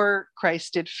behind your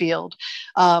Christed field.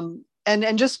 And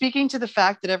just speaking to the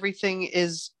fact that everything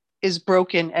is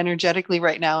broken energetically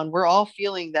right now, and we're all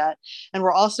feeling that, and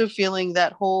we're also feeling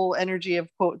that whole energy of,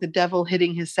 quote, the devil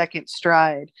hitting his second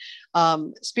stride.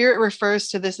 Spirit refers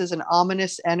to this as an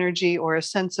ominous energy or a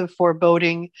sense of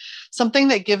foreboding, something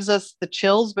that gives us the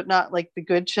chills, but not like the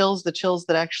good chills, the chills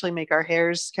that actually make our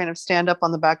hairs kind of stand up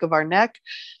on the back of our neck.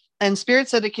 And Spirit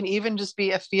said it can even just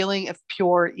be a feeling of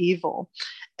pure evil.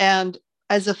 And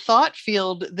as a thought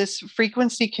field, this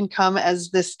frequency can come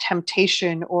as this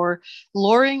temptation or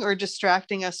luring or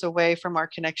distracting us away from our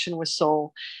connection with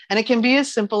soul. And it can be as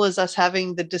simple as us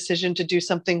having the decision to do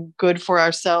something good for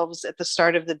ourselves at the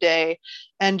start of the day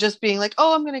and just being like,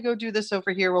 oh, I'm going to go do this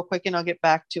over here real quick and I'll get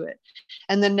back to it.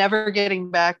 And then never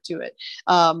getting back to it.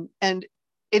 And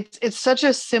it's such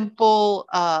a simple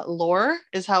lore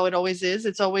is how it always is.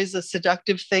 It's always a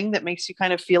seductive thing that makes you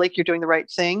kind of feel like you're doing the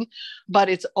right thing, but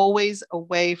it's always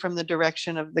away from the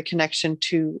direction of the connection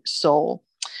to soul.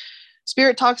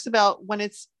 Spirit talks about when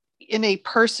it's in a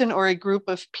person or a group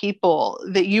of people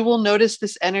that you will notice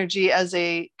this energy as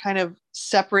a kind of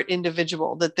separate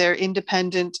individual, that they're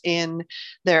independent in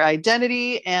their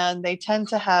identity and they tend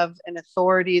to have an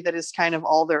authority that is kind of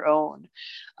all their own.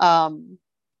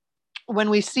 When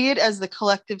we see it as the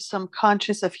collective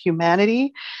subconscious of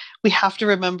humanity, we have to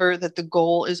remember that the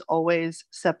goal is always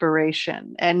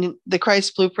separation. And the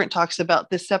Christ blueprint talks about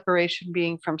this separation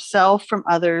being from self, from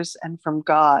others, and from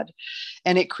God.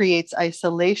 And it creates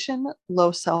isolation,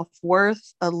 low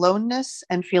self-worth, aloneness,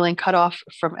 and feeling cut off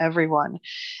from everyone.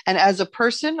 And as a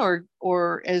person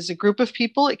or as a group of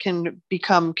people, it can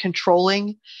become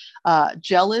controlling,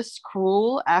 jealous,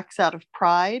 cruel, acts out of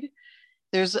pride.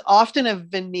 There's often a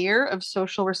veneer of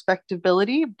social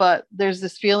respectability, but there's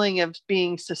this feeling of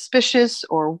being suspicious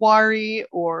or wary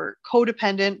or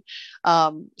codependent.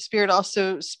 Spirit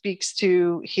also speaks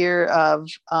to here of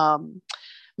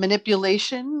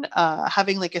manipulation,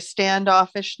 having like a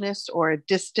standoffishness or a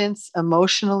distance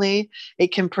emotionally.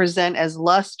 It can present as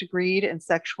lust, greed, and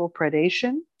sexual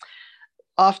predation,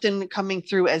 often coming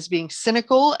through as being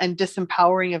cynical and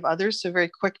disempowering of others. So very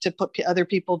quick to put other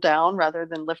people down rather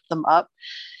than lift them up.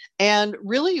 And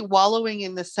really wallowing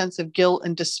in the sense of guilt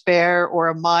and despair, or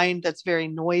a mind that's very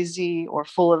noisy or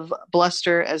full of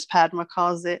bluster, as Padma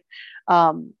calls it.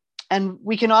 And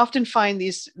we can often find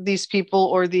these people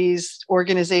or these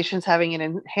organizations having an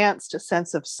enhanced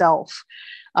sense of self,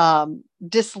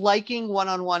 disliking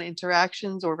one-on-one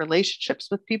interactions or relationships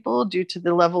with people due to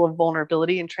the level of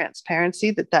vulnerability and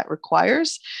transparency that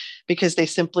requires, because they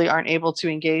simply aren't able to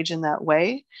engage in that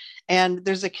way. And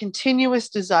there's a continuous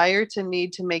desire to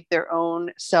need to make their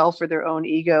own self or their own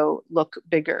ego look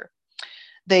bigger.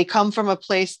 They come from a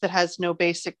place that has no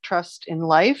basic trust in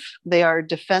life. They are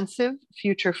defensive,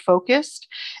 future focused,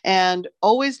 and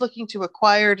always looking to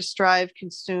acquire, to strive,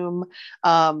 consume,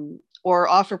 or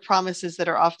offer promises that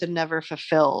are often never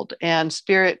fulfilled. And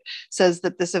Spirit says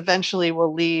that this eventually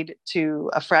will lead to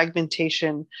a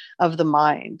fragmentation of the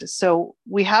mind. So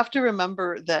we have to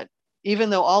remember that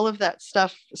even though all of that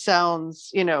stuff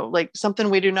sounds, like something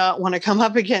we do not want to come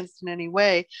up against in any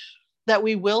way, that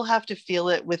we will have to feel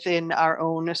it within our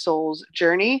own soul's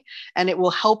journey. And it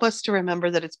will help us to remember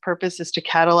that its purpose is to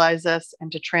catalyze us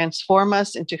and to transform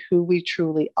us into who we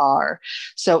truly are.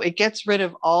 So it gets rid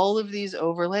of all of these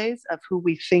overlays of who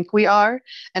we think we are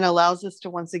and allows us to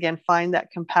once again find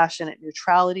that compassionate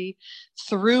neutrality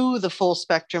through the full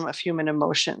spectrum of human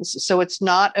emotions. So it's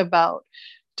not about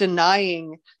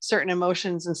denying certain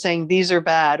emotions and saying these are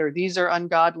bad or these are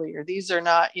ungodly or these are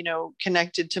not,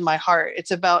 connected to my heart.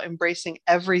 It's about embracing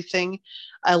everything,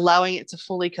 allowing it to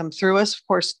fully come through us, of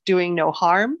course, doing no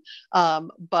harm,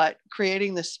 but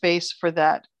creating the space for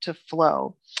that to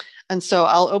flow. And so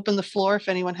I'll open the floor if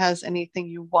anyone has anything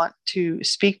you want to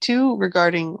speak to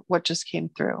regarding what just came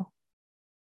through.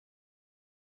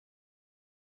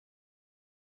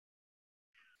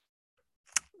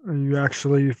 You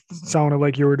actually sounded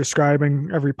like you were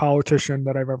describing every politician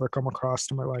that I've ever come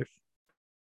across in my life.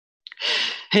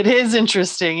 It is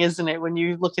interesting, isn't it, when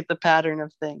you look at the pattern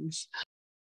of things?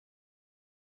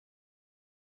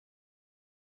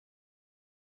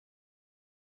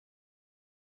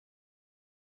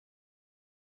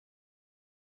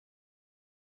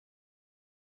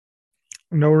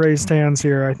 No raised hands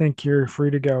here. I think you're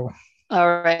free to go.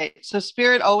 All right. So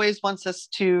Spirit always wants us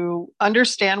to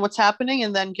understand what's happening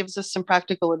and then gives us some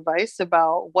practical advice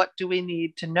about what do we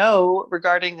need to know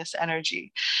regarding this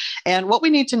energy. And what we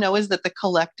need to know is that the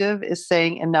collective is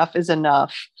saying enough is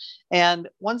enough. And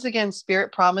once again,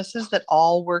 Spirit promises that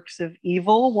all works of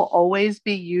evil will always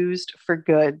be used for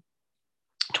good.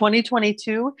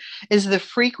 2022 is the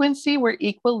frequency where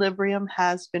equilibrium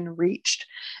has been reached,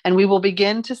 and we will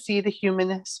begin to see the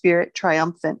human spirit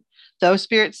triumphant. Though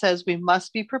Spirit says we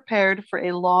must be prepared for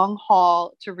a long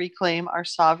haul to reclaim our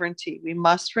sovereignty, we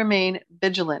must remain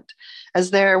vigilant,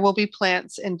 as there will be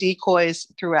plants and decoys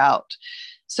throughout.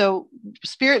 So,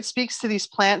 Spirit speaks to these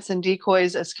plants and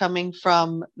decoys as coming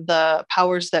from the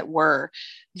powers that were.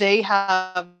 They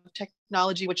have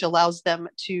technology which allows them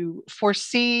to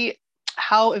foresee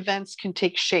how events can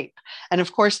take shape. And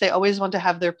of course, they always want to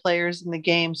have their players in the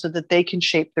game so that they can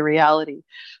shape the reality.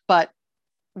 But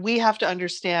we have to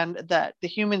understand that the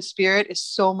human spirit is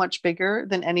so much bigger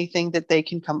than anything that they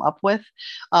can come up with.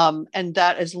 And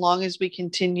that as long as we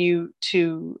continue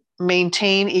to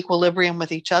maintain equilibrium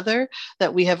with each other,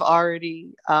 that we've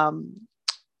already come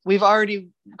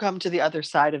to the other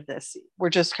side of this. We're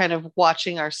just kind of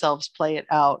watching ourselves play it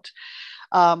out.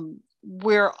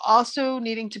 We're also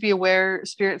needing to be aware,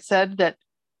 Spirit said that,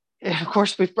 of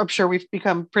course, I'm sure we've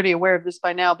become pretty aware of this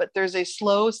by now, but there's a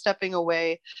slow stepping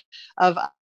away of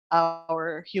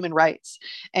our human rights,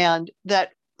 and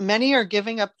that many are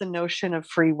giving up the notion of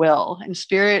free will. And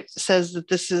Spirit says that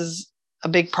this is a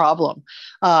big problem,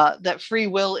 that free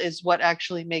will is what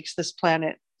actually makes this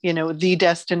planet, the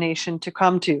destination to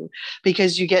come to,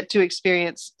 because you get to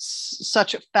experience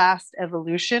such a fast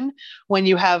evolution when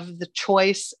you have the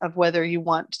choice of whether you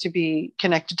want to be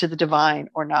connected to the divine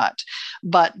or not.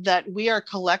 But that we are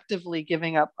collectively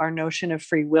giving up our notion of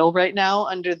free will right now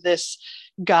under this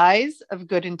guise of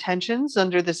good intentions,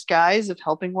 under this guise of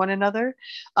helping one another.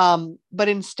 But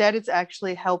instead, it's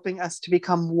actually helping us to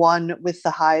become one with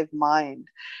the hive mind.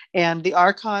 And the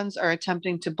archons are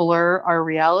attempting to blur our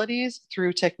realities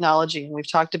through technology. And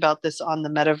we've talked about this on the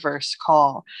metaverse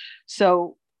call.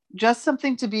 So just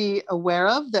something to be aware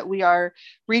of, that we are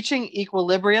reaching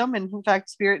equilibrium. And in fact,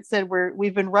 Spirit said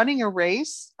we've been running a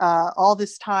race all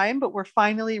this time, but we're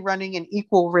finally running an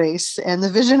equal race. And the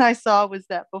vision I saw was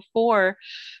that before,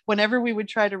 whenever we would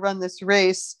try to run this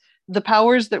race, the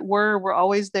powers that were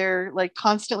always there, like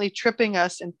constantly tripping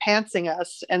us and pantsing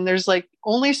us. And there's like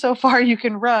only so far you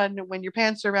can run when your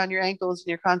pants are around your ankles and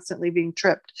you're constantly being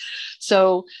tripped.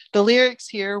 So the lyrics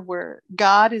here were,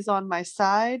 God is on my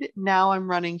side. Now I'm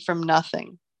running from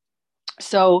nothing.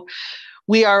 So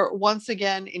we are once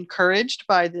again encouraged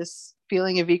by this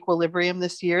feeling of equilibrium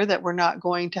this year, that we're not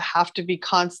going to have to be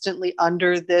constantly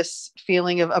under this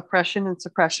feeling of oppression and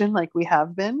suppression like we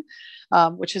have been,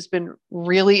 which has been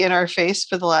really in our face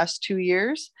for the last 2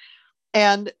 years.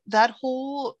 And that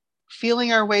whole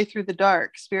feeling our way through the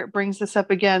dark, Spirit brings this up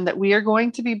again, that we are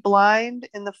going to be blind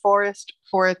in the forest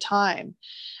for a time.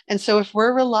 And so if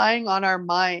we're relying on our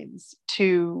minds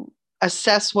to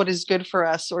assess what is good for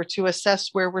us or to assess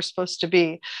where we're supposed to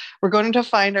be, we're going to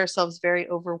find ourselves very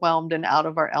overwhelmed and out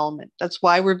of our element. That's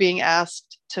why we're being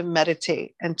asked to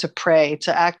meditate and to pray,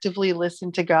 to actively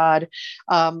listen to God,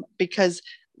 because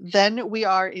then we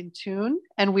are in tune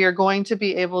and we are going to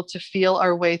be able to feel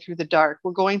our way through the dark.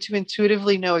 We're going to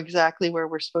intuitively know exactly where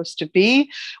we're supposed to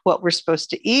be, what we're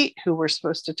supposed to eat, who we're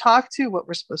supposed to talk to, what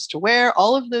we're supposed to wear.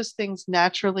 All of those things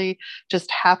naturally just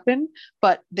happen,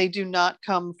 but they do not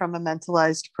come from a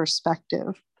mentalized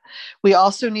perspective. We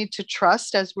also need to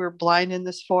trust, as we're blind in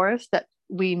this forest, that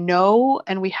we know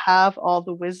and we have all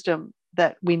the wisdom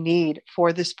that we need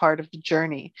for this part of the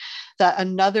journey, that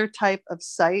another type of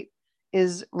sight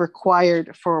is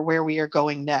required for where we are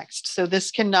going next. So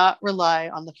this cannot rely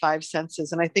on the five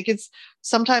senses. And I think it's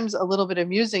sometimes a little bit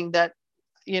amusing that,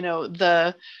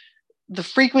 the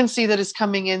frequency that is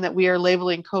coming in that we are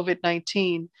labeling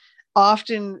COVID-19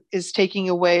 often is taking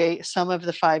away some of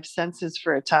the five senses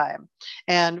for a time.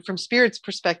 And from Spirit's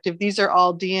perspective, these are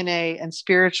all DNA and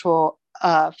spiritual,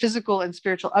 physical and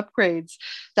spiritual upgrades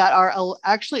that are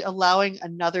actually allowing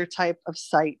another type of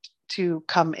sight to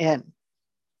come in.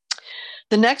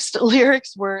 The next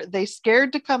lyrics were, they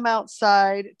scared to come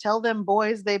outside, tell them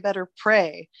boys they better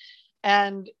pray.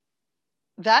 And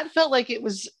that felt like it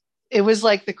was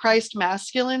like the Christ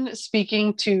masculine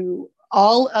speaking to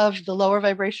all of the lower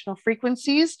vibrational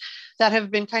frequencies that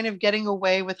have been kind of getting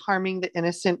away with harming the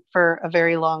innocent for a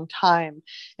very long time.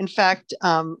 In fact,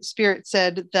 Spirit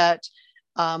said that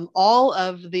all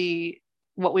of the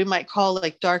what we might call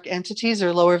like dark entities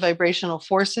or lower vibrational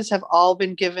forces have all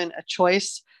been given a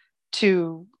choice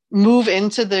to move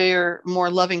into their more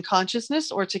loving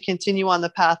consciousness or to continue on the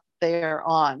path they are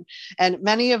on. And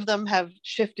many of them have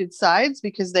shifted sides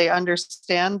because they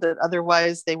understand that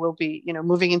otherwise they will be,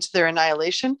 moving into their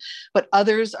annihilation. But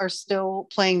others are still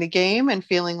playing the game and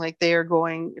feeling like they are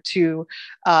going to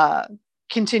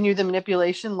continue the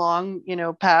manipulation long,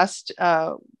 past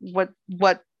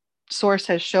what source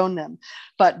has shown them.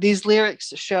 But these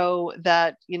lyrics show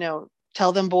that,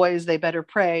 tell them boys they better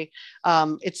pray.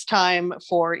 It's time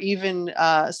for even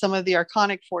some of the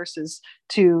archonic forces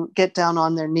to get down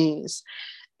on their knees.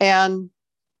 And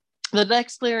the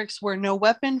next lyrics were, no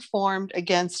weapon formed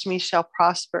against me shall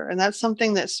prosper. And that's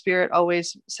something that Spirit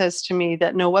always says to me,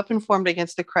 that no weapon formed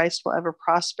against the Christ will ever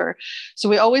prosper. So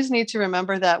we always need to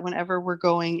remember that whenever we're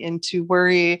going into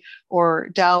worry or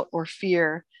doubt or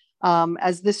fear,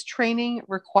 as this training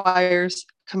requires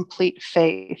complete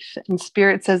faith. And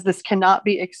Spirit says this cannot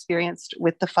be experienced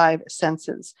with the five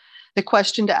senses. The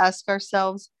question to ask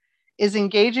ourselves, is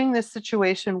engaging this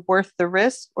situation worth the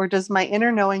risk, or does my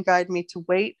inner knowing guide me to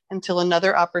wait until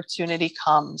another opportunity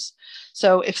comes?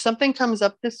 So if something comes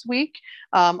up this week,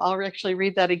 I'll actually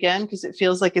read that again because it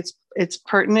feels like it's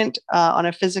pertinent on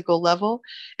a physical level.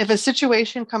 If a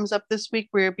situation comes up this week,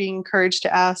 we're being encouraged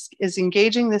to ask, is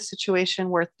engaging this situation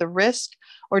worth the risk,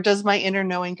 or does my inner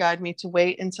knowing guide me to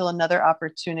wait until another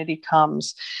opportunity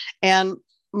comes? And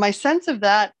my sense of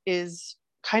that is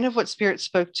kind of what Spirit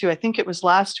spoke to, I think it was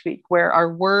last week, where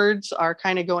our words are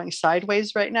kind of going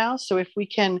sideways right now. So if we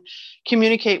can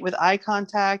communicate with eye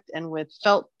contact and with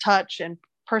felt touch and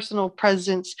personal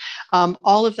presence,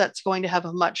 all of that's going to have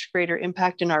a much greater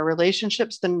impact in our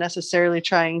relationships than necessarily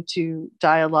trying to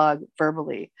dialogue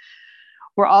verbally.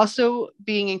 We're also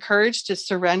being encouraged to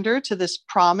surrender to this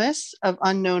promise of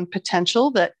unknown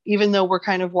potential, that even though we're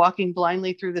kind of walking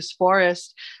blindly through this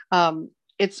forest,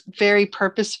 it's very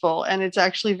purposeful, and it's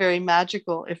actually very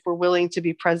magical if we're willing to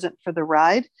be present for the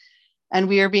ride. And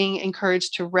we are being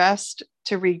encouraged to rest,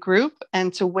 to regroup,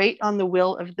 and to wait on the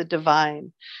will of the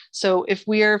divine. So if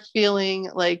we are feeling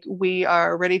like we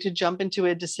are ready to jump into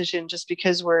a decision just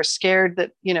because we're scared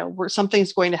that,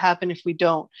 something's going to happen if we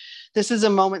don't, this is a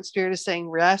moment Spirit is saying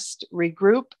rest,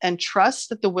 regroup, and trust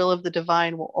that the will of the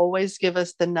divine will always give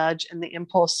us the nudge and the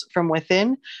impulse from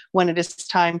within when it is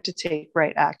time to take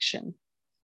right action.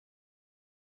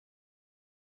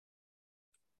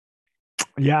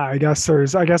 Yeah, I guess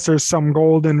there's some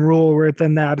golden rule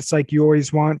within that. It's like you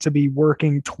always want to be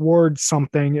working towards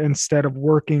something instead of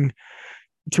working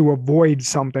to avoid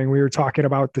something. We were talking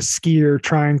about the skier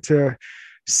trying to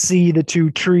see the two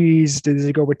trees. Does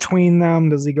he go between them?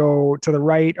 Does he go to the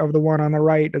right of the one on the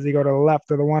right? Does he go to the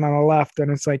left of the one on the left? And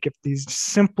it's like, if he's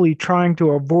simply trying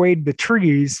to avoid the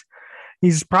trees,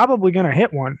 he's probably going to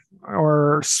hit one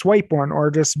or swipe one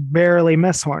or just barely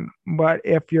miss one. But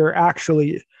if you're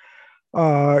actually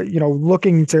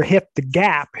looking to hit the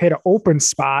gap, hit an open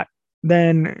spot,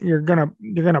 then you're gonna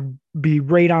be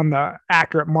right on the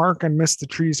accurate mark and miss the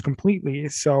trees completely.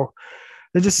 So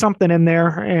there's just something in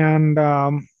there, and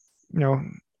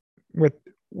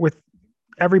with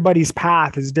everybody's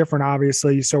path is different,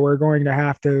 obviously. So we're going to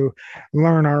have to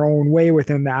learn our own way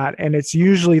within that. And it's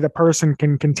usually the person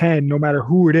can contend, no matter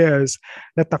who it is,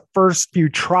 that the first few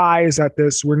tries at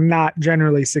this were not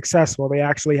generally successful. They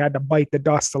actually had to bite the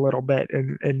dust a little bit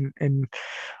and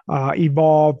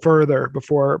evolve further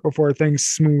before things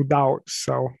smoothed out.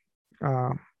 So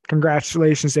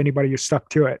congratulations to anybody who stuck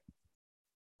to it.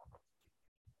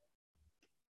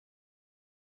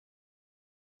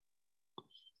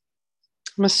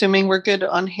 I'm assuming we're good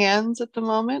on hands at the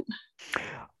moment.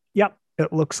 Yep,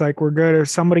 it looks like we're good. If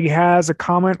somebody has a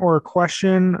comment or a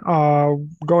question,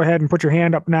 go ahead and put your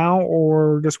hand up now,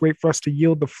 or just wait for us to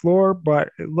yield the floor. But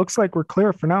it looks like we're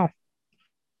clear for now.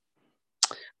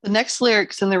 The next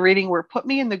lyrics in the reading were, put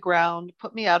me in the ground,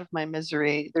 put me out of my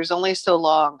misery. There's only so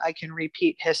long I can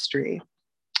repeat history.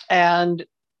 And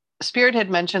Spirit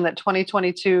had mentioned that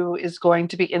 2022 is going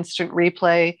to be instant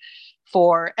replay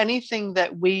for anything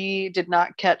that we did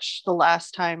not catch the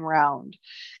last time round.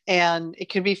 And it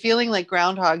could be feeling like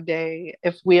Groundhog Day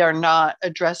if we are not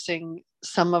addressing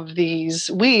some of these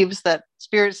weaves that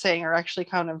Spirit's saying are actually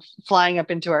kind of flying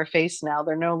up into our face now.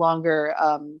 They're no longer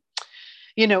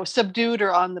subdued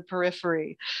or on the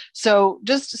periphery. So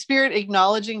just Spirit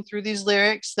acknowledging through these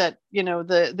lyrics that,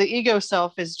 the ego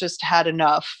self has just had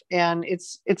enough, and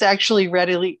it's actually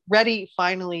ready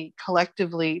finally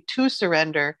collectively to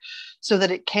surrender so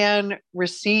that it can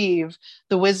receive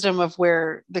the wisdom of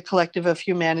where the collective of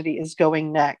humanity is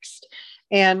going next.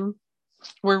 And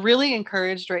we're really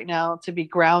encouraged right now to be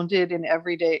grounded in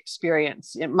everyday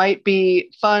experience. It might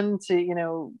be fun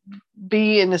to,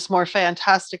 be in this more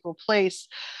fantastical place,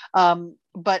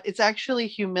 but it's actually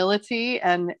humility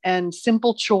and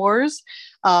simple chores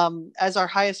as our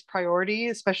highest priority,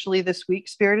 especially this week,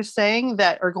 Spirit is saying,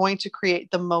 that are going to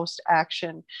create the most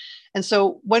action. And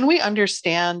so when we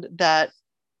understand that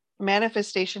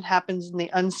manifestation happens in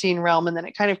the unseen realm and then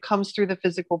it kind of comes through the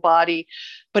physical body,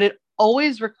 but it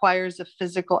always requires a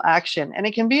physical action. And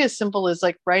it can be as simple as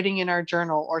like writing in our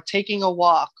journal or taking a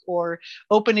walk or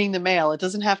opening the mail. It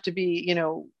doesn't have to be,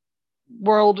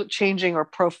 world changing or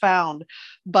profound,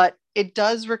 but it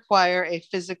does require a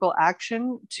physical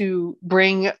action to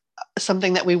bring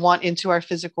something that we want into our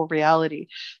physical reality.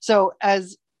 So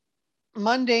as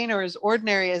mundane or as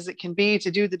ordinary as it can be to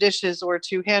do the dishes or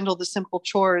to handle the simple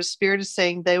chores, Spirit is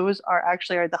saying those are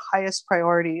the highest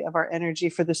priority of our energy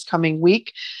for this coming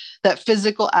week, that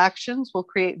physical actions will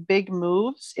create big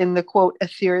moves in the quote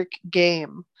etheric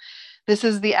game. This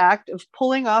is the act of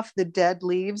pulling off the dead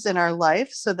leaves in our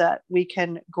life so that we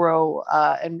can grow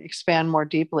and expand more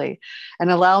deeply and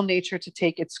allow nature to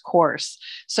take its course.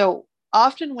 So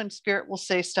often when Spirit will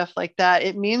say stuff like that,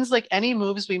 it means like any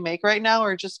moves we make right now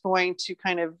are just going to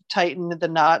kind of tighten the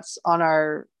knots on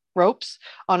our ropes,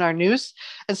 on our noose.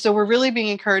 And so we're really being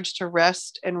encouraged to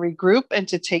rest and regroup and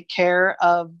to take care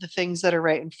of the things that are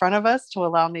right in front of us, to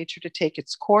allow nature to take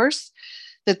its course.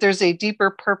 That there's a deeper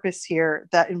purpose here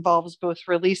that involves both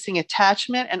releasing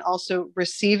attachment and also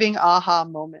receiving aha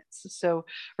moments. So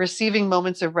receiving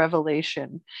moments of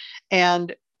revelation.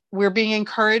 And we're being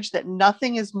encouraged that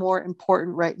nothing is more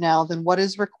important right now than what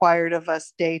is required of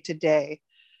us day to day,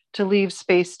 to leave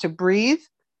space to breathe.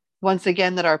 Once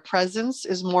again, that our presence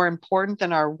is more important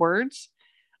than our words.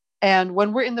 And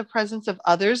when we're in the presence of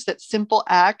others, that simple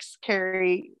acts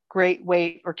carry great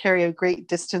weight or carry a great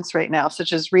distance right now,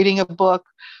 such as reading a book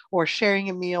or sharing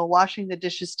a meal, washing the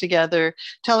dishes together,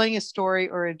 telling a story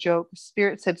or a joke.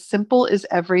 Spirit said, simple is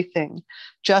everything.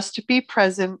 Just be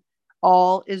present.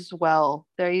 All is well.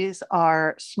 These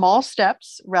are small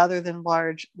steps rather than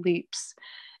large leaps.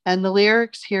 And the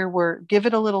lyrics here were, give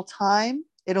it a little time,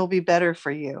 it'll be better for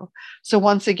you. So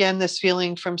once again, this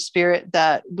feeling from Spirit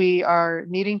that we are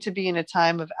needing to be in a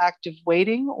time of active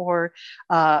waiting or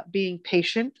being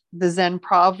patient. The Zen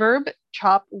proverb,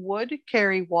 chop wood,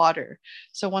 carry water.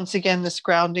 So once again, this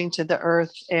grounding to the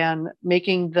earth and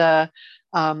making the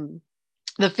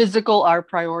physical our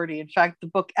priority. In fact, the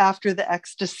book After the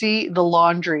Ecstasy, The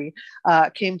Laundry,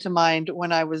 came to mind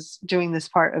when I was doing this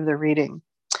part of the reading.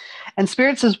 And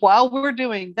Spirit says, while we're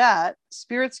doing that,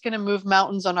 Spirit's going to move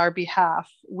mountains on our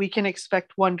behalf. We can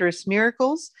expect wondrous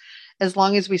miracles as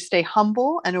long as we stay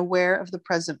humble and aware of the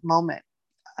present moment.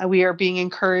 We are being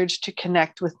encouraged to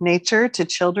connect with nature, to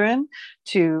children,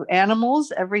 to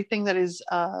animals, everything that is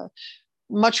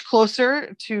much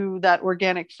closer to that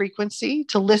organic frequency,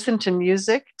 to listen to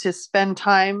music, to spend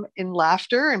time in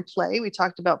laughter and play. We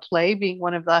talked about play being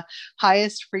one of the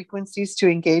highest frequencies to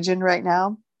engage in right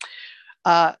now.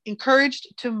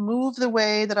 Encouraged to move the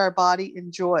way that our body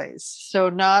enjoys. So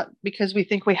not because we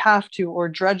think we have to or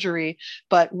drudgery,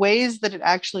 but ways that it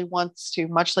actually wants to,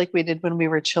 much like we did when we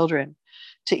were children.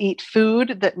 To eat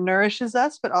food that nourishes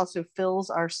us, but also fills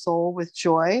our soul with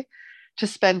joy. To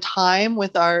spend time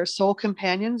with our soul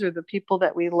companions or the people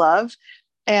that we love.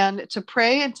 And to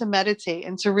pray and to meditate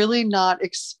and to really not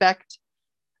expect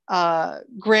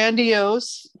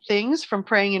grandiose things from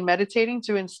praying and meditating,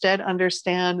 to instead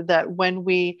understand that when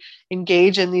we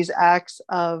engage in these acts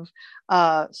of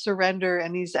surrender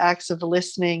and these acts of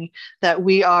listening, that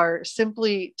we are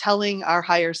simply telling our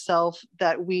higher self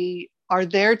that we are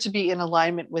there to be in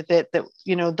alignment with it, that,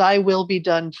 thy will be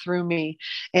done through me.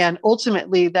 And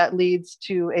ultimately that leads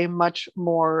to a much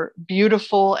more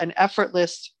beautiful and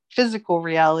effortless physical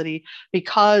reality,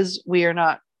 because we are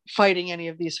not fighting any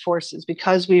of these forces,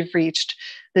 because we've reached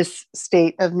this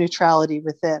state of neutrality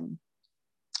within.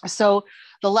 So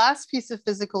the last piece of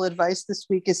physical advice this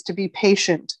week is to be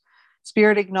patient.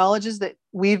 Spirit acknowledges that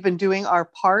we've been doing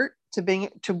our part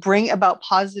to bring about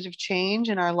positive change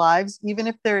in our lives, even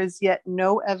if there is yet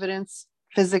no evidence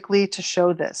physically to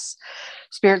show this.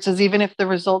 Spirit says, even if the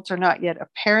results are not yet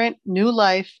apparent, new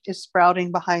life is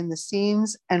sprouting behind the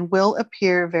scenes and will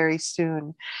appear very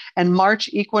soon. And March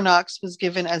equinox was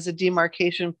given as a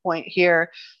demarcation point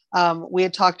here, We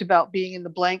had talked about being in the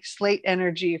blank slate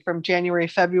energy from January,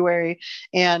 February,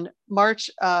 and March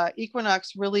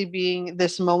equinox really being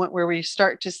this moment where we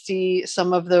start to see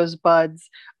some of those buds,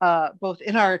 both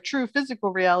in our true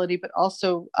physical reality, but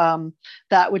also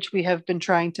that which we have been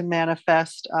trying to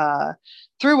manifest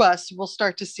through us, we'll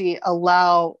start to see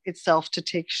allow itself to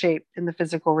take shape in the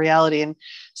physical reality. And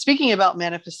speaking about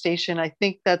manifestation, I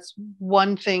think that's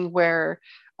one thing where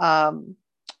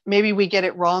maybe we get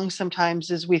it wrong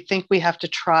sometimes, is we think we have to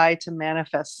try to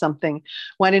manifest something,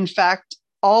 when in fact,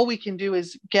 all we can do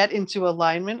is get into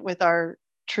alignment with our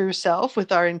true self,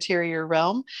 with our interior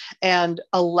realm, and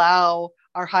allow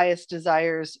our highest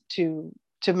desires to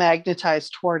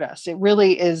magnetize toward us. It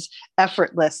really is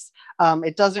effortless.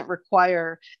 It doesn't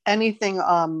require anything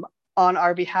on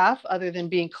our behalf other than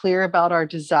being clear about our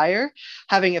desire,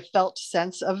 having a felt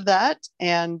sense of that,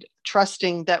 and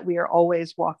trusting that we are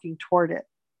always walking toward it.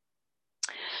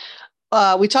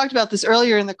 We talked about this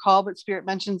earlier in the call, but Spirit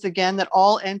mentions again that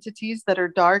all entities that are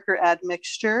dark are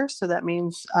admixture. So that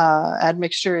means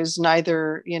admixture is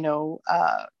neither,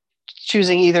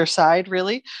 choosing either side,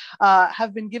 really,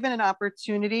 have been given an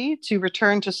opportunity to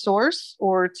return to source,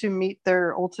 or to meet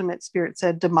their ultimate, Spirit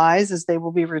said, demise, as they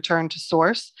will be returned to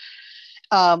source.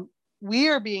 We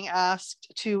are being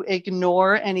asked to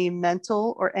ignore any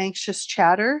mental or anxious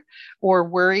chatter or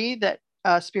worry that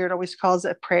Spirit always calls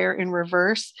it prayer in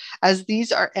reverse, as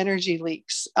these are energy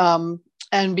leaks.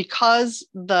 And because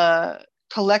the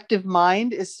collective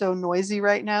mind is so noisy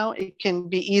right now, it can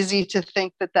be easy to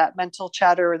think that that mental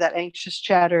chatter or that anxious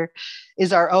chatter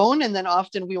is our own. And then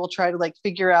often we will try to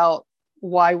figure out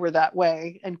why we're that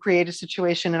way and create a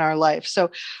situation in our life. So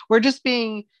we're just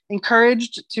being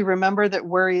encouraged to remember that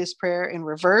worry is prayer in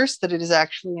reverse, that it is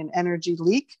actually an energy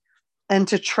leak, and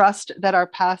to trust that our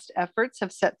past efforts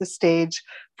have set the stage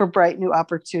for bright new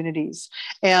opportunities.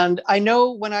 And I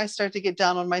know when I start to get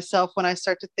down on myself, when I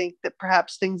start to think that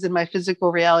perhaps things in my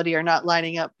physical reality are not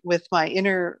lining up with my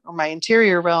inner or my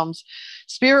interior realms,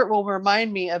 Spirit will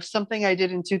remind me of something I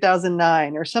did in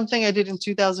 2009, or something I did in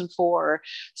 2004,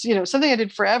 something I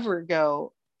did forever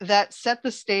ago, that set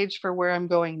the stage for where I'm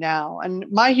going now. And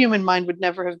my human mind would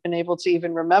never have been able to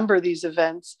even remember these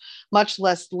events, much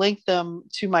less link them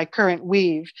to my current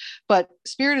weave. But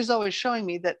Spirit is always showing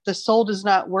me that the soul does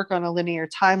not work on a linear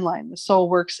timeline. The soul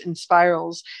works in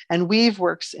spirals, and weave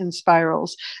works in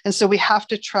spirals. And so we have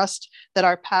to trust that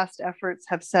our past efforts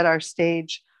have set our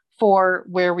stage for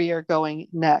where we are going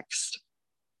next.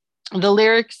 The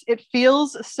lyrics, it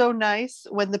feels so nice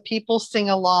when the people sing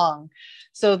along.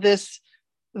 So this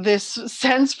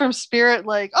sense from Spirit,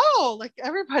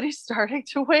 everybody's starting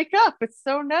to wake up. It's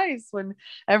so nice when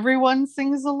everyone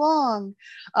sings along.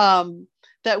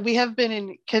 That we have been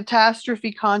in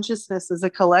catastrophe consciousness as a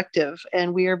collective,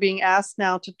 and we are being asked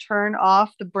now to turn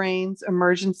off the brain's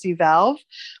emergency valve.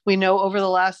 We know over the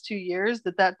last 2 years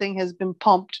that thing has been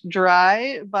pumped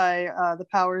dry by the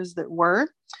powers that were.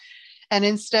 And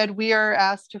instead, we are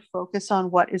asked to focus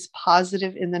on what is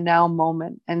positive in the now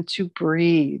moment, and to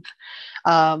breathe.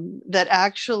 That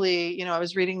actually, I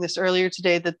was reading this earlier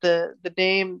today, that the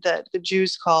name that the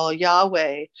Jews call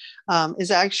Yahweh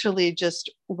is actually just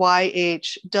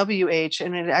YHWH,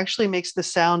 and it actually makes the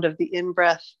sound of the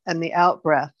in-breath and the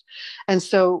out-breath. And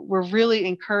so we're really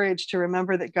encouraged to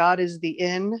remember that God is the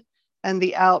in and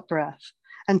the out-breath,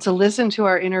 and to listen to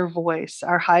our inner voice,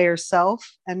 our higher self,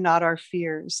 and not our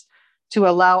fears, to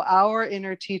allow our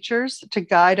inner teachers to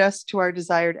guide us to our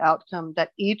desired outcome,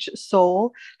 that each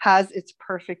soul has its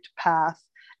perfect path,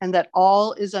 and that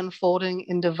all is unfolding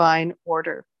in divine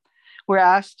order. We're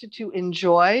asked to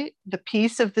enjoy the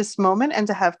peace of this moment and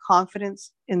to have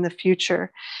confidence in the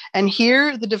future. And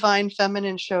here the divine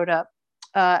feminine showed up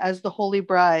as the holy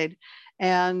bride.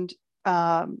 And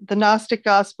the Gnostic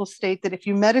Gospels state that if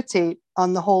you meditate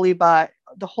on the holy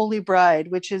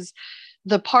bride, which is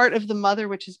the part of the mother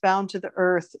which is bound to the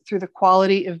earth through the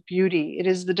quality of beauty, it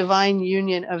is the divine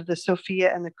union of the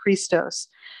Sophia and the Christos.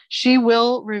 She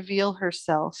will reveal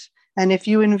herself, and if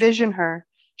you envision her,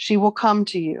 she will come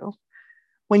to you.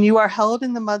 When you are held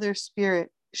in the mother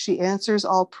spirit, she answers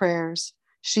all prayers.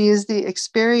 She is the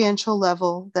experiential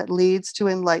level that leads to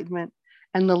enlightenment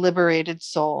and the liberated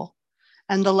soul.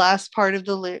 And the last part of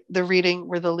the reading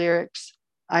were the lyrics,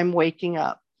 I'm waking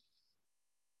up.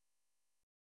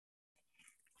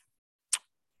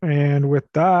 And with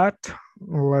that,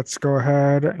 let's go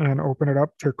ahead and open it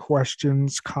up to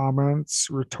questions, comments,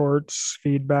 retorts,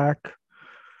 feedback,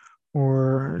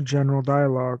 or general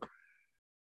dialogue.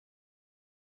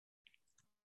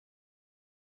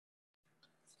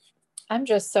 I'm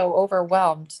just so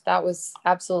overwhelmed. That was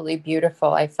absolutely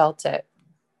beautiful. I felt it.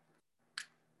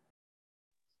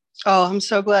 Oh, I'm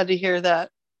so glad to hear that.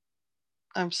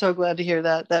 I'm so glad to hear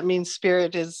that. That means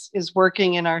spirit is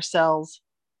working in our cells.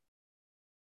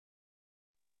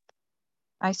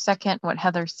 I second what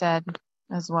Heather said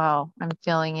as well. I'm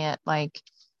feeling it like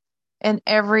in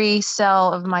every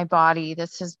cell of my body.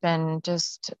 This has been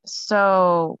just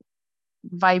so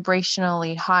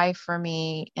vibrationally high for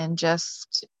me and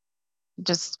just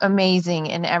amazing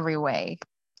in every way.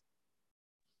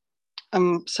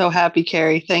 I'm so happy,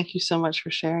 Carrie. Thank you so much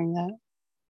for sharing that.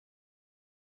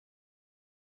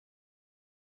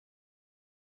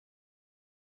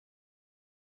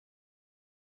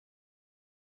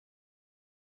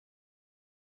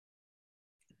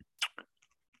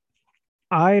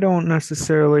 I don't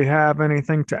necessarily have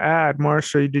anything to add.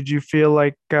 Marcia, did you feel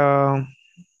like that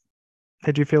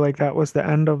was the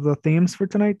end of the themes for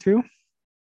tonight too?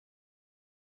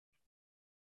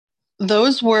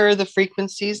 Those were the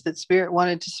frequencies that spirit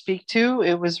wanted to speak to.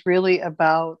 It was really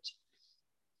about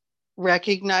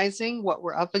recognizing what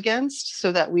we're up against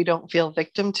so that we don't feel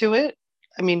victim to it.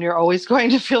 I mean, you're always going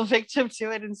to feel victim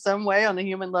to it in some way on the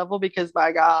human level because,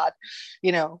 by God,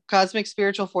 cosmic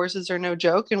spiritual forces are no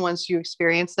joke. And once you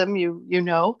experience them, you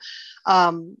know.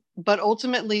 But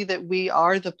ultimately, that we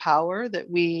are the power, that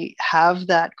we have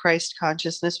that Christ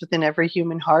consciousness within every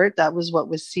human heart. That was what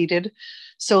was seeded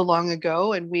so long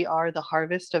ago. And we are the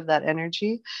harvest of that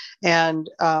energy. And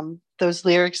those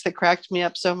lyrics that cracked me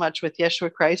up so much with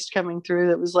Yeshua Christ coming through,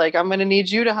 that was like, I'm going to need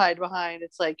you to hide behind.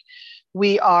 It's like,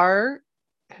 we are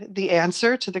the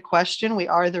answer to the question. We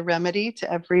are the remedy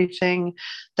to everything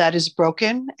that is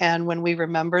broken. And when we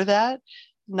remember that,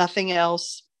 nothing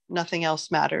else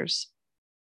matters.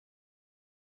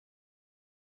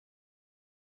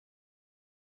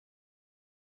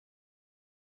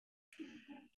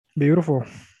 Beautiful.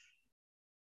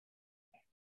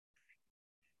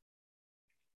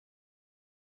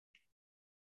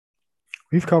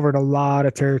 We've covered a lot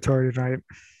of territory tonight.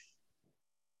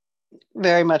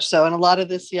 Very much so. And a lot of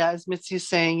this, yeah, as Mitzi's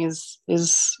saying,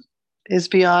 is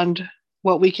beyond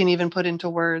what we can even put into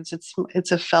words.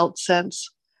 It's a felt sense.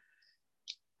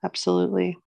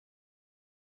 Absolutely.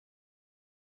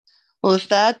 Well,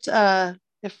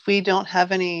 if we don't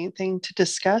have anything to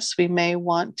discuss, we may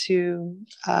want to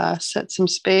set some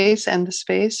space, end the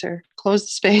space, or close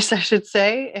the space, I should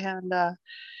say, and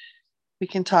we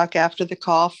can talk after the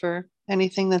call for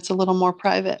anything that's a little more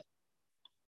private.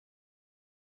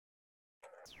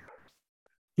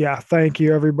 Yeah, thank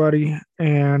you, everybody.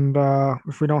 And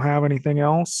if we don't have anything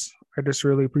else, I just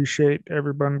really appreciate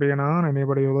everyone being on,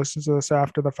 anybody who listens to this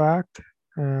after the fact.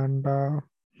 And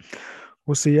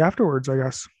we'll see you afterwards, I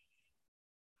guess.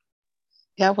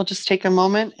 Yeah, we'll just take a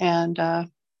moment and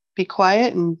be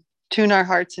quiet and tune our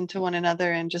hearts into one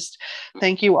another, and just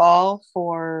thank you all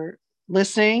for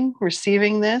listening,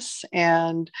 receiving this,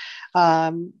 and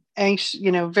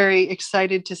very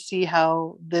excited to see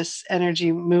how this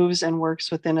energy moves and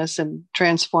works within us and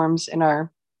transforms in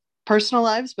our personal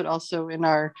lives, but also in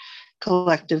our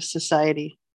collective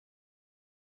society.